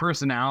the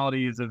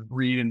personalities of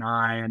Reid and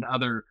I and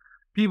other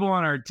people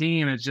on our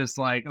team, it's just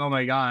like, oh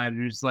my God,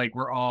 it's like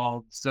we're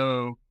all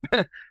so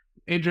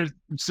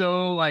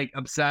so like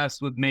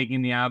obsessed with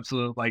making the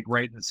absolute like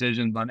right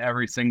decisions on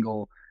every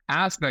single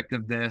aspect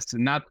of this.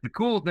 And that's the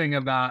cool thing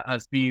about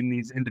us being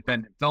these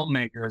independent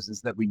filmmakers,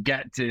 is that we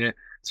get to,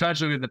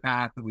 especially with the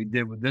path that we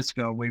did with this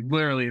film, we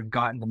literally have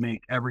gotten to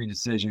make every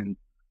decision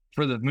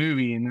for the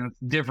movie. And it's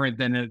different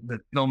than the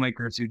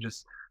filmmakers who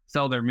just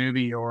sell their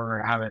movie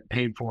or have it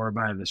paid for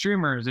by the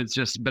streamers. It's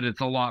just, but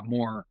it's a lot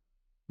more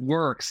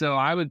work. So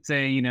I would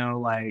say, you know,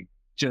 like,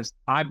 just,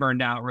 I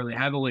burned out really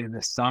heavily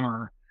this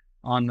summer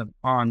on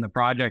the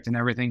project and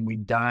everything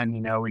we'd done. You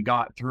know, we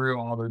got through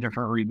all the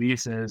different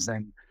releases,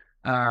 and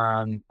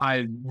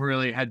I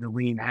really had to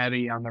lean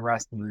heavy on the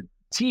rest of the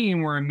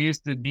team, where I'm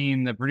used to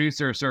being the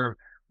producer, sort of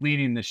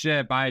leading the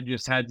ship. I had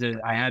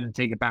to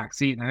take a back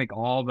seat, and I think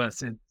all of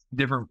us at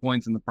different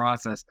points in the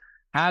process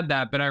had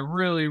that. But I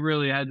really,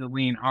 really had to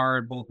lean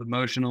hard, both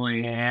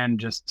emotionally and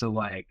just to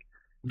like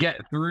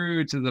get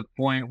through to the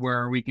point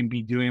where we can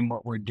be doing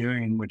what we're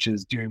doing, which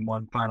is doing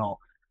one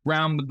final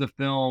round with the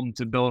film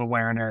to build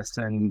awareness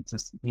and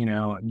just, you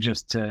know,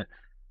 just to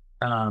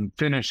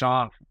finish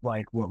off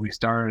like what we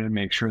started and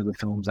make sure the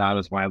film's out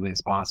as widely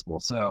as possible.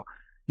 So,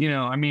 you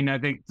know, I mean, I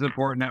think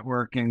support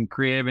network and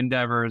creative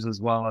endeavors,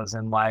 as well as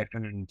in life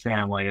and in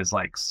family, is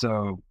like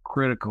so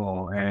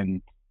critical.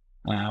 And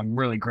I'm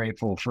really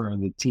grateful for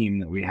the team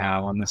that we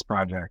have on this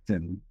project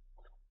and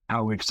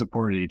how we've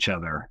supported each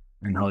other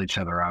and held each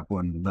other up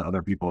when the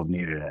other people have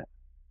needed it.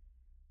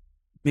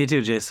 Me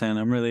too, Jason.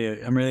 I'm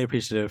really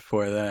appreciative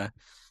for the,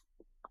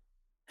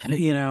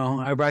 you know,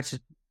 I brought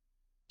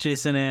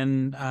Jason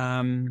in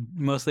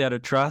mostly out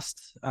of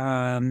trust,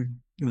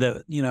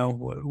 that, you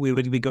know, we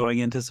would be going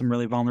into some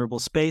really vulnerable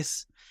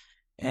space.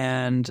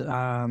 And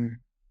I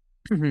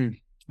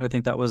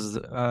think that was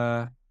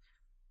the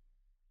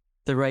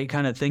right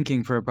kind of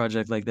thinking for a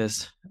project like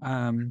this.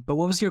 But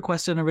what was your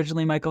question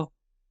originally, Michael?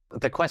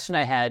 The question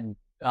I had,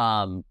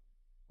 or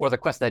the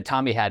question that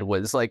Tommy had,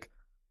 was like,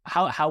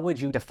 how would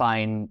you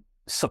define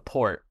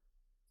support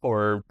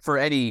for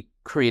any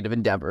creative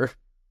endeavor?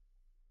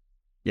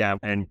 Yeah.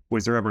 And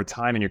was there ever a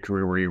time in your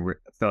career where you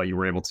felt you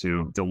were able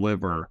to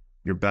deliver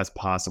your best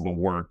possible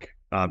work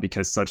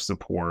because such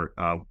support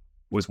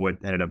was what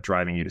ended up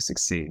driving you to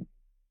succeed?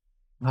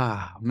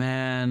 Ah,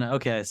 man.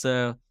 Okay.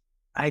 So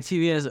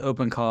ITV's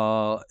Open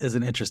Call is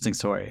an interesting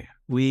story.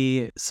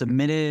 We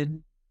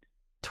submitted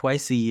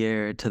twice a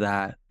year to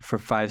that for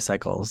 5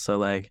 cycles. So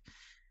like,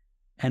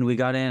 and we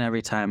got in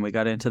every time. We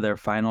got into their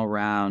final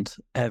round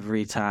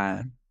every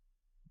time.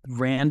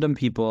 Random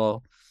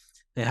people,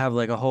 they have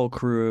like a whole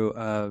crew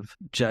of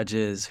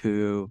judges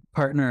who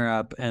partner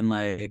up and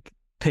like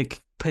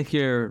pick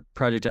your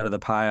project out of the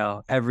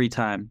pile. Every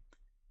time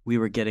we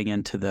were getting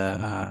into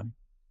the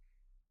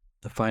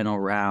final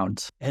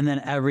round. And then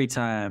every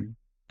time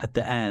at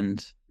the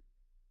end,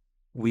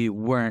 we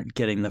weren't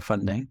getting the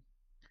funding.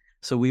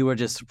 So we were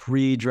just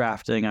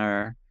redrafting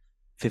our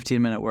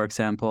 15-minute work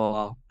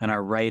sample and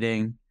our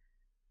writing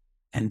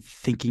and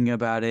thinking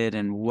about it,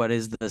 and what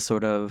is the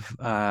sort of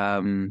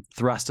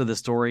thrust of the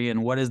story,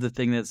 and what is the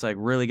thing that's like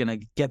really going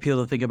to get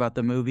people to think about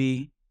the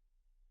movie.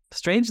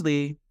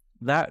 Strangely,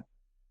 that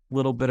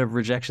little bit of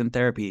rejection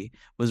therapy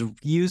was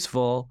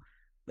useful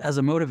as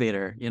a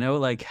motivator, you know,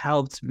 like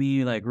helped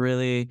me like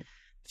really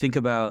think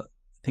about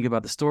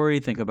the story,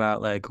 think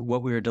about like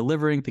what we were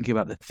delivering, thinking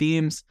about the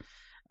themes.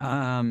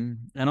 And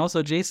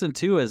also Jason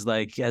too, as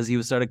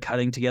he started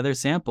cutting together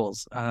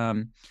samples.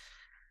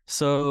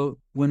 So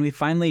when we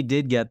finally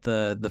did get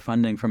the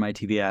funding from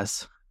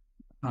ITVS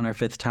on our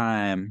 5th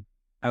time,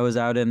 I was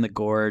out in the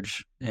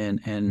gorge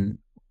in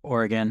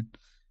Oregon,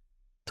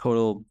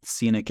 total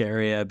scenic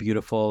area,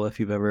 beautiful. If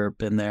you've ever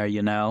been there,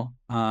 you know.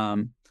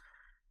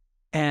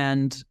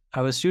 And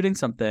I was shooting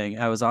something.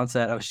 I was on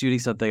set. I was shooting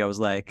something. I was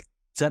like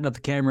setting up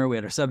the camera. We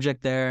had our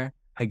subject there.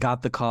 I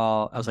got the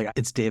call. I was like,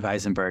 it's Dave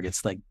Eisenberg.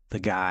 It's like the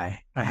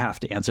guy. I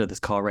have to answer this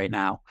call right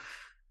now.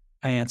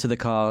 I answer the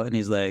call and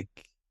he's like,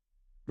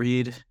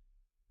 Reid,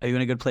 are you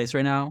in a good place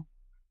right now?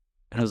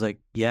 And I was like,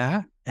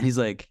 yeah. And he's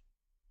like,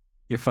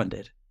 you're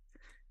funded.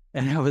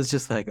 And I was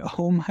just like,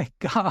 oh my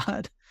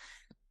God.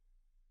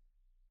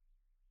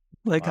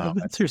 Like Wow. I've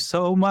been through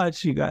so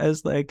much, you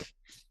guys. Like,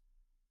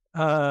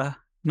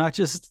 not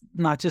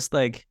just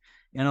like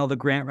in all the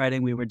grant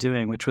writing we were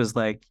doing, which was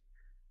like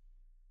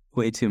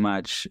way too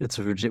much.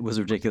 It was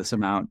a ridiculous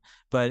amount.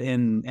 But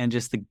and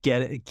just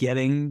the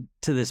getting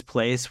to this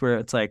place where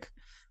it's like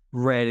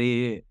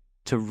ready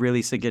to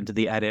really sink into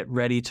the edit,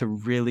 ready to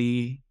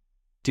really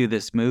do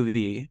this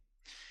movie.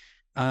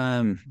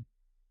 And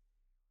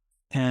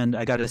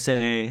I got to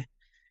say,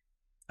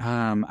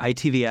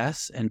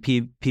 ITVS and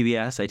PBS.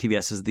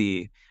 ITVS is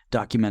the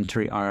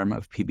documentary arm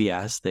of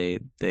PBS.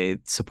 They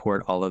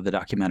support all of the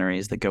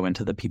documentaries that go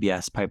into the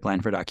PBS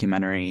pipeline for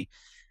documentary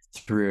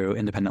through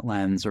Independent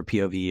Lens or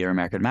POV or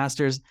American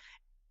Masters.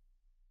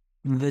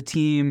 The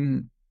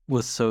team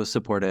was so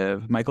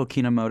supportive. Michael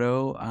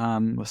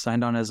Kinomoto was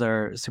signed on as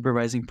our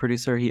supervising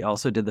producer. He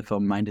also did the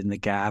film Mind in the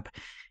Gap.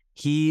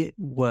 He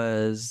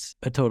was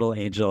a total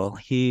angel.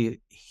 He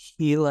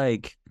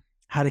like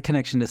had a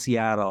connection to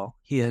Seattle.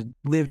 He had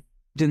lived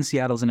in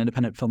Seattle as an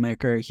independent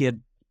filmmaker. He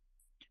had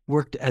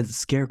worked at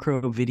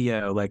Scarecrow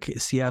Video, like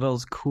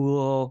Seattle's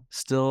cool,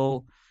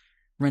 still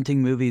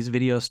renting movies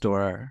video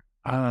store.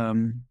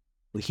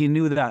 He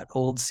knew that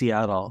old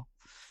Seattle.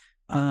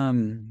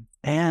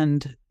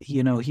 And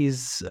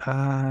he's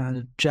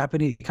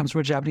Japanese, comes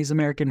from a Japanese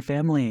American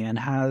family and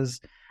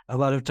has a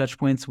lot of touch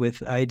points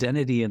with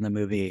identity in the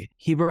movie.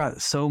 He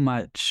brought so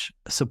much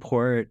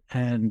support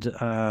and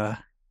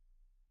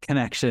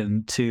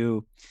connection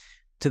to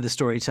the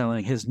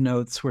storytelling. His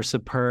notes were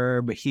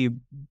superb. He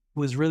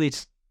was really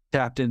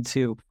tapped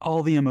into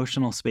all the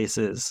emotional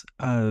spaces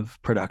of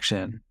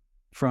production,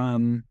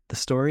 from the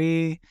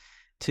story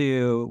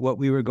to what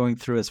we were going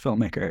through as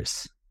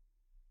filmmakers.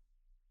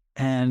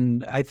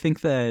 And I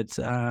think that,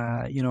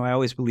 I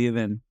always believe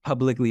in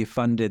publicly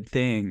funded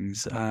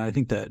things. I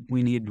think that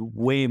we need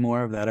way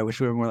more of that. I wish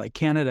we were more like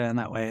Canada in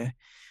that way.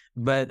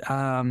 But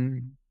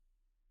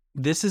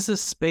this is a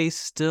space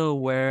still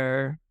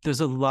where there's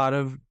a lot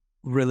of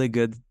really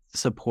good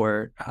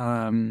support.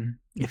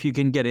 If you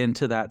can get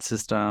into that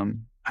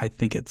system, I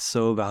think it's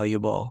so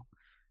valuable.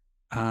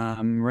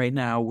 Right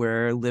now,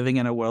 we're living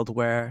in a world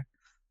where,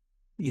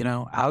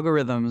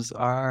 algorithms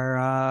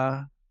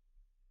are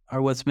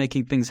what's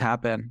making things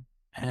happen.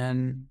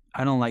 And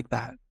I don't like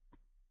that.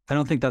 I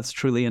don't think that's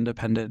truly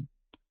independent.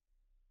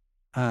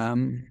 I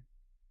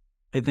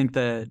think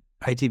that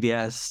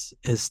ITVS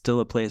is still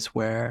a place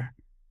where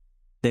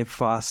they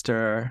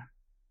foster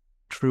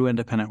true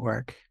independent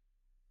work.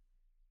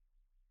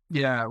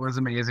 Yeah, it was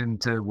amazing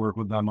to work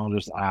with them. I'll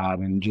just add,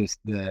 and just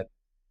the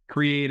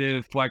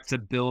creative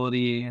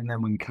flexibility. And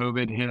then when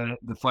COVID hit,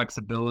 the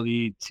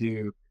flexibility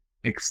to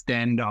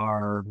extend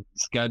our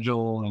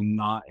schedule and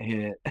not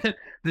hit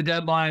the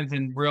deadlines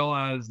and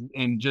realize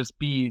and just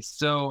be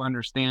so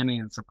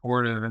understanding and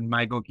supportive. And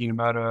Michael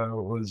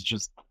Kinomoto was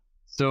just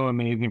so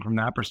amazing from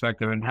that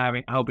perspective, and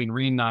helping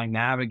Reid and I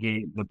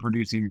navigate the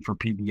producing for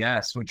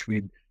PBS, which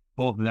we'd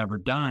both never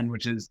done,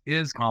 which is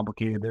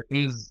complicated. There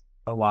is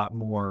a lot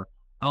more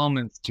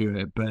elements to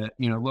it, but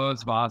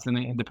Lois Voss and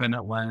the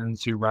Independent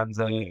Lens, who runs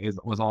it,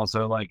 was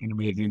also like an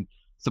amazing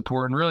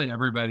support, and really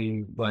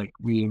everybody like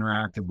we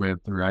interacted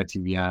with through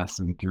ITVS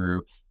and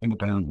through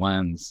Independent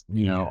Lens,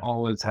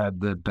 always had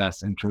the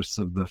best interests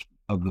of the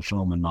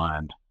film in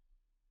mind.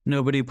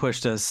 Nobody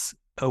pushed us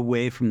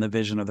away from the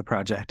vision of the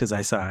project as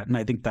I saw it, and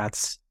I think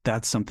that's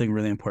something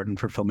really important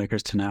for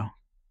filmmakers to know.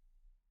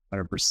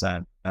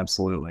 100%.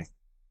 Absolutely.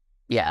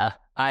 Yeah,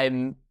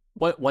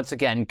 once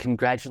again,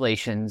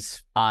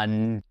 congratulations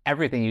on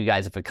everything you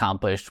guys have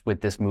accomplished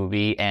with this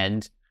movie,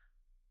 and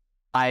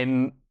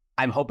I'm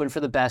hoping for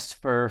the best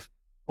for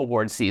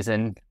award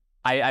season.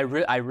 I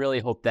really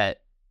hope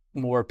that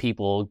more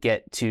people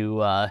get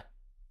to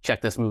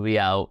check this movie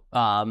out.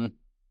 Now,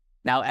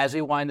 as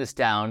we wind this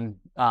down,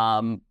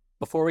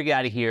 before we get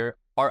out of here,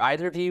 are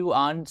either of you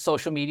on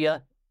social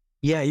media?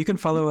 Yeah, you can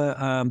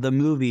follow the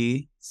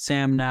movie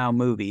Sam Now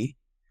Movie.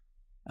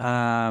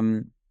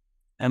 And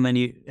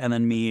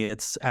then me,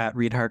 it's at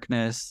Reid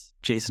Harkness.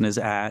 Jason is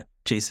at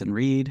Jason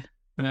Reid.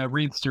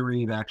 Reid's to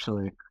Reid,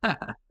 actually.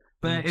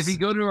 But if you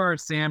go to our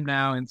Sam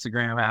Now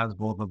Instagram, it has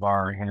both of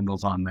our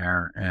handles on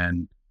there.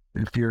 And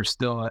if you're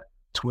still at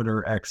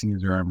Twitter X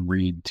user, I'm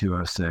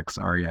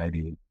Reid206,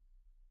 REID.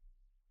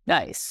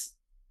 Nice.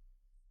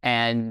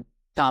 And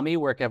Tommy,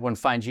 where can everyone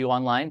find you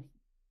online?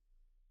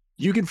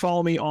 You can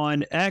follow me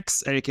on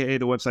X, aka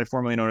the website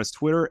formerly known as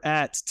Twitter,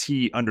 at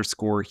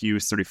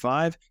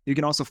T_Hughes35. You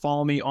can also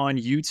follow me on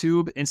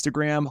YouTube,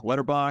 Instagram,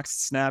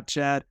 Letterboxd,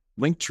 Snapchat,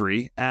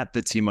 Linktree at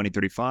the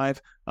T-Money35.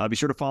 Be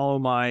sure to follow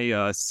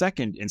my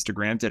second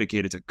Instagram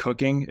dedicated to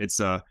cooking.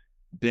 It's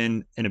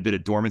been in a bit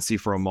of dormancy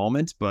for a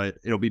moment, but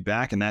it'll be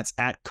back, and that's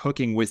at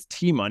Cooking with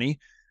T-Money.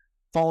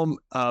 Follow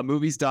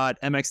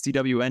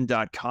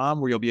movies.mxdwn.com,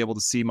 where you'll be able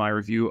to see my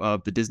review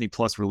of the Disney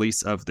Plus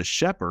release of The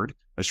Shepherd,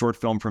 a short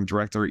film from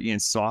director Ian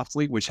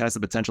Softly, which has the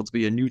potential to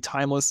be a new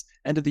timeless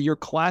end-of-the-year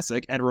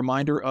classic and a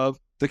reminder of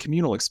the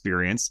communal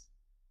experience.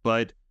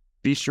 But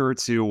be sure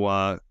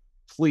to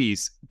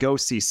please go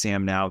see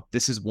Sam Now.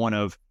 This is one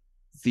of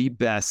the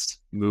best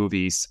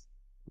movies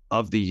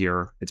of the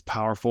year. It's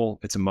powerful,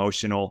 it's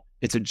emotional,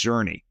 it's a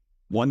journey,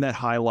 one that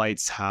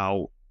highlights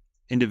how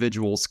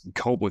individuals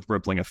cope with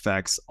rippling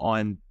effects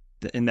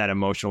in that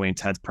emotionally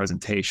intense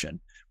presentation.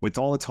 With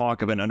all the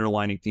talk of an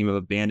underlining theme of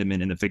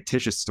abandonment in the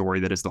fictitious story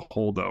that is the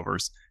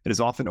holdovers, it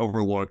is often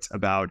overlooked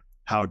about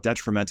how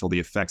detrimental the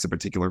effects of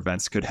particular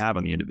events could have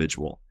on the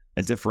individual,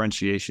 and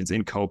differentiations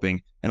in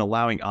coping and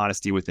allowing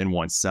honesty within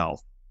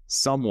oneself.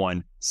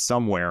 Someone,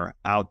 somewhere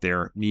out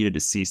there needed to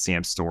see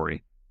Sam's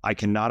story. I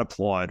cannot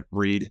applaud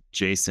Reid,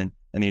 Jason,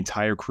 and the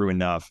entire crew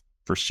enough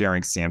for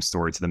sharing Sam's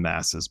story to the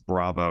masses.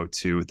 Bravo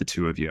to the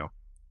two of you.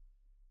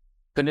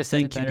 Couldn't have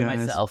said it Thank you, better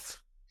guys. myself.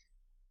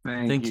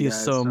 Thank you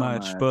guys so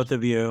much, both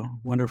of you.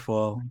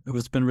 Wonderful.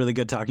 It's been really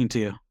good talking to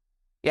you.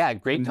 Yeah,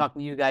 great talking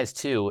to you guys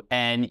too.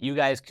 And you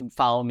guys can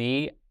follow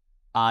me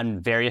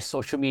on various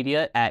social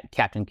media at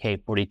Captain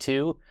K42.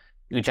 You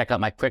can check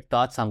out my quick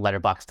thoughts on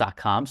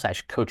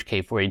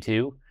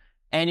letterboxd.com/CoachK42.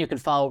 And you can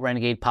follow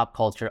Renegade Pop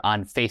Culture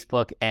on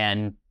Facebook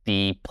and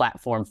the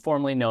platform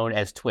formerly known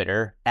as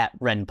Twitter at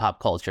Ren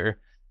Pop Culture.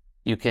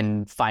 You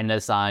can find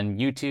us on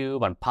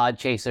YouTube, on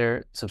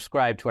Podchaser,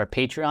 subscribe to our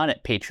Patreon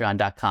at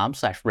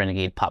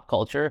patreon.com/Renegade Pop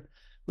Culture.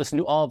 Listen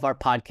to all of our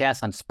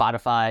podcasts on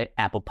Spotify,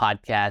 Apple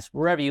Podcasts,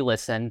 wherever you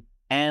listen.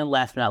 And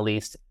last but not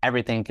least,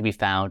 everything can be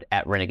found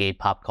at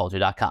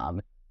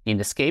renegadepopculture.com. Need an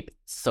escape?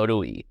 So do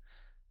we.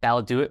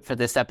 That'll do it for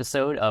this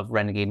episode of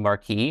Renegade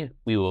Marquee.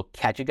 We will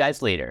catch you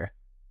guys later.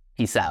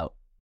 Peace out.